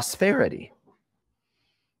and prosperity.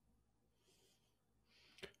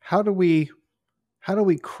 How do we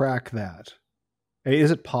crack that?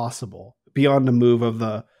 Is it possible beyond the move of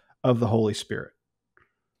the Holy Spirit?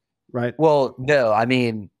 Right? Well, no, I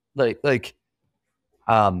mean, again,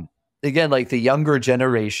 like the younger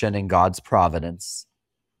generation in God's providence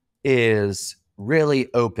is really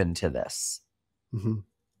open to this.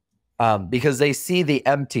 Mm-hmm. Because they see the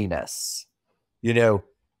emptiness. You know,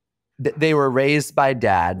 they were raised by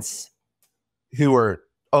dads who were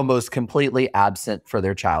almost completely absent for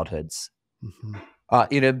their childhoods. Mm-hmm.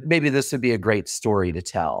 You know, maybe this would be a great story to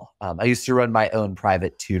tell. I used to run my own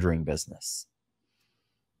private tutoring business.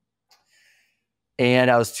 And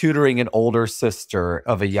I was tutoring an older sister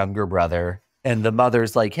of a younger brother. And the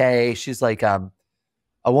mother's like, hey, she's like,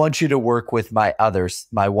 I want you to work with my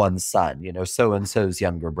one son, you know, so-and-so's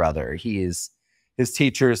younger brother. His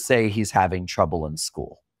teachers say he's having trouble in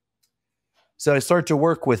school. So I start to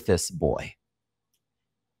work with this boy.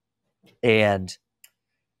 And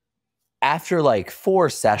after like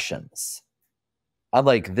 4 sessions, I'm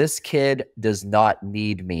like, this kid does not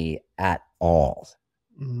need me at all.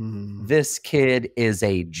 Mm-hmm. This kid is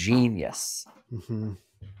a genius. Mm-hmm.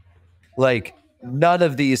 Like, none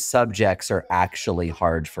of these subjects are actually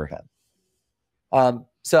hard for him.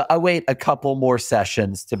 So I wait a couple more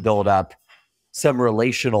sessions to build up some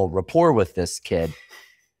relational rapport with this kid.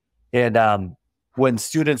 And when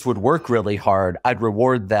students would work really hard, I'd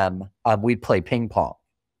reward them. We'd play ping pong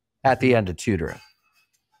at the end of tutoring.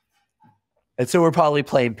 And so we're probably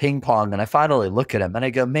playing ping pong, and I finally look at him and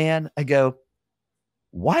I go,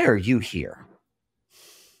 why are you here?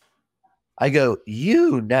 I go,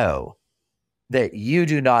 you know that you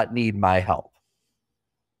do not need my help.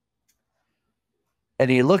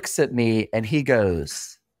 And he looks at me and he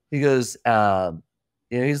goes, you know,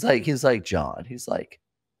 he's like, John, he's like,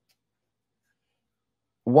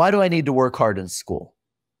 why do I need to work hard in school?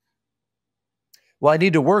 Well, I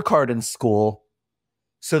need to work hard in school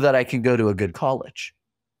so that I can go to a good college.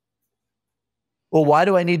 Well, why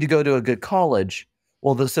do I need to go to a good college?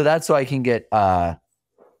 Well, so that's so I can get a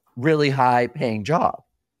really high paying job.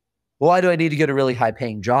 Well, why do I need to get a really high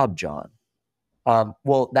paying job, John?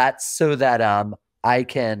 Well, that's so that I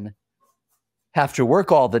can have to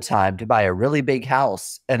work all the time to buy a really big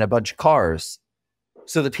house and a bunch of cars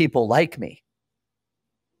so that people like me.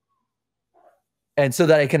 And so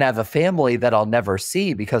that I can have a family that I'll never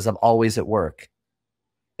see because I'm always at work,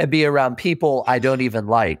 and be around people I don't even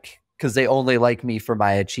like because they only like me for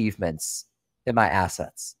my achievements and my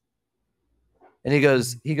assets. And he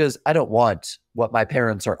goes, I don't want what my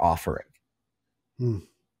parents are offering.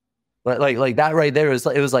 Like that right there it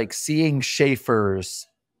was like seeing Schaeffer's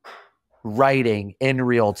writing in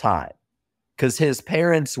real time, because his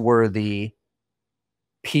parents were the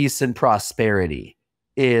peace and prosperity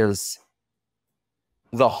is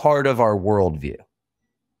the heart of our worldview.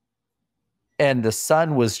 And the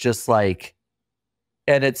son was just like,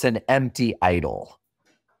 and it's an empty idol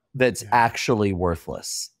that's actually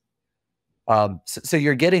worthless. So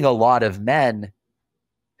you're getting a lot of men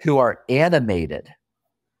who are animated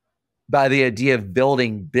by the idea of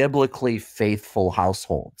building biblically faithful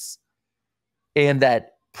households, and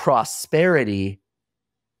that prosperity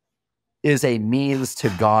is a means to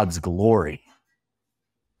God's glory.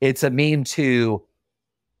 It's a mean to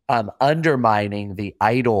undermining the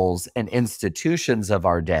idols and institutions of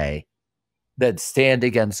our day that stand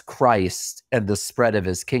against Christ and the spread of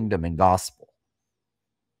his kingdom and gospel.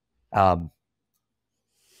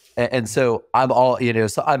 And so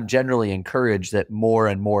I'm generally encouraged that more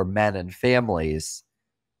and more men and families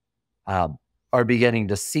are beginning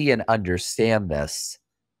to see and understand this.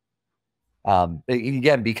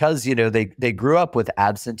 Again, because, they grew up with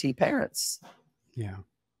absentee parents. Yeah.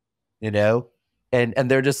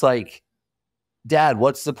 And they're just like, Dad,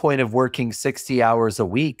 what's the point of working 60 hours a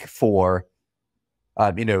week for,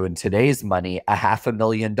 in today's money, a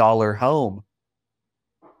 $500,000 home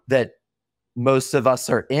that most of us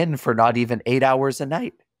are in for not even 8 hours a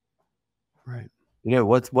night? Right.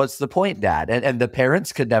 what's the point, Dad? And the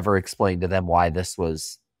parents could never explain to them why this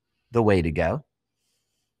was the way to go.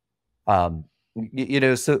 So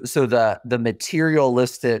the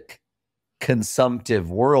materialistic consumptive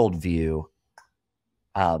worldview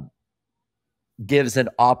gives an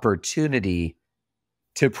opportunity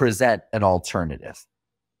to present an alternative.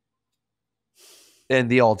 And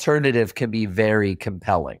the alternative can be very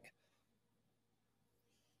compelling.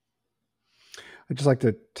 I'd just like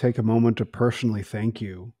to take a moment to personally thank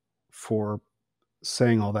you for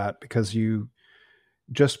saying all that, because you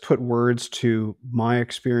just put words to my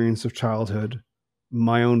experience of childhood,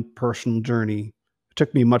 my own personal journey. It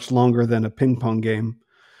took me much longer than a ping pong game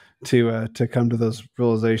to come to those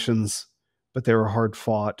realizations, but they were hard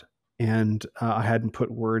fought, and I hadn't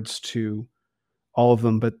put words to all of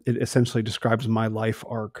them, but it essentially describes my life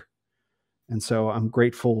arc. And so I'm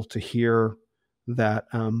grateful to hear that.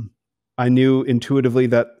 I knew intuitively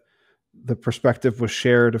that the perspective was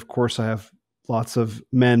shared. Of course, I have lots of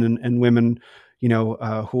men and women,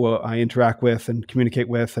 who I interact with and communicate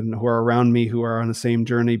with, and who are around me who are on the same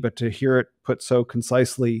journey. But to hear it put so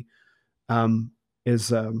concisely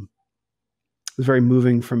is very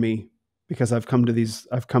moving for me, because I've come to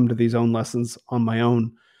these own lessons on my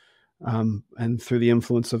own, and through the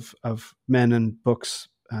influence of men and books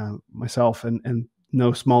myself, and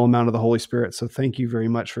no small amount of the Holy Spirit. So thank you very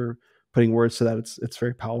much for putting words to that. It's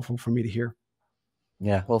very powerful for me to hear.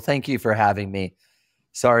 Yeah. Well, thank you for having me.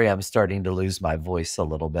 Sorry, I'm starting to lose my voice a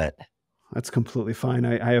little bit. That's completely fine.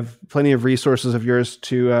 I have plenty of resources of yours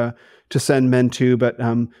to send men to, but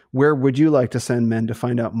where would you like to send men to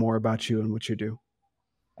find out more about you and what you do?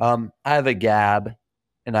 I have a Gab,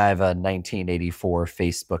 and I have a 1984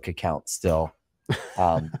 Facebook account still.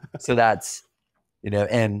 So that's,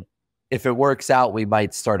 and if it works out, we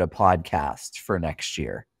might start a podcast for next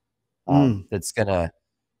year. That's going to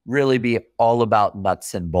really be all about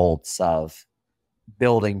nuts and bolts of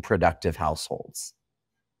building productive households.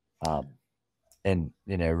 And,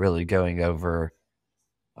 really going over,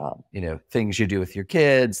 things you do with your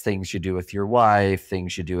kids, things you do with your wife,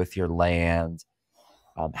 things you do with your land.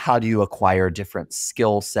 How do you acquire different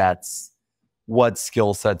skill sets? What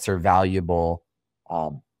skill sets are valuable?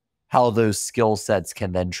 How those skill sets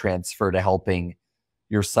can then transfer to helping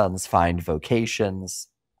your sons find vocations.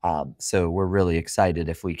 So we're really excited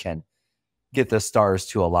if we can get the stars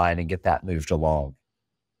to align and get that moved along.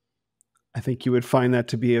 I think you would find that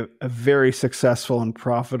to be a very successful and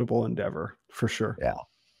profitable endeavor, for sure. Yeah.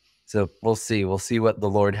 So we'll see. We'll see what the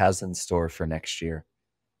Lord has in store for next year.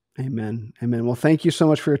 Amen. Amen. Well, thank you so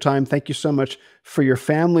much for your time. Thank you so much for your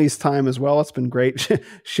family's time as well. It's been great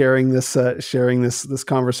sharing this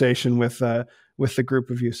conversation with the group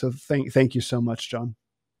of you. So thank you so much, John.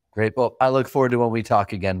 Great. Well, I look forward to when we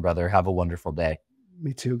talk again, brother. Have a wonderful day.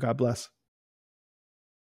 Me too. God bless.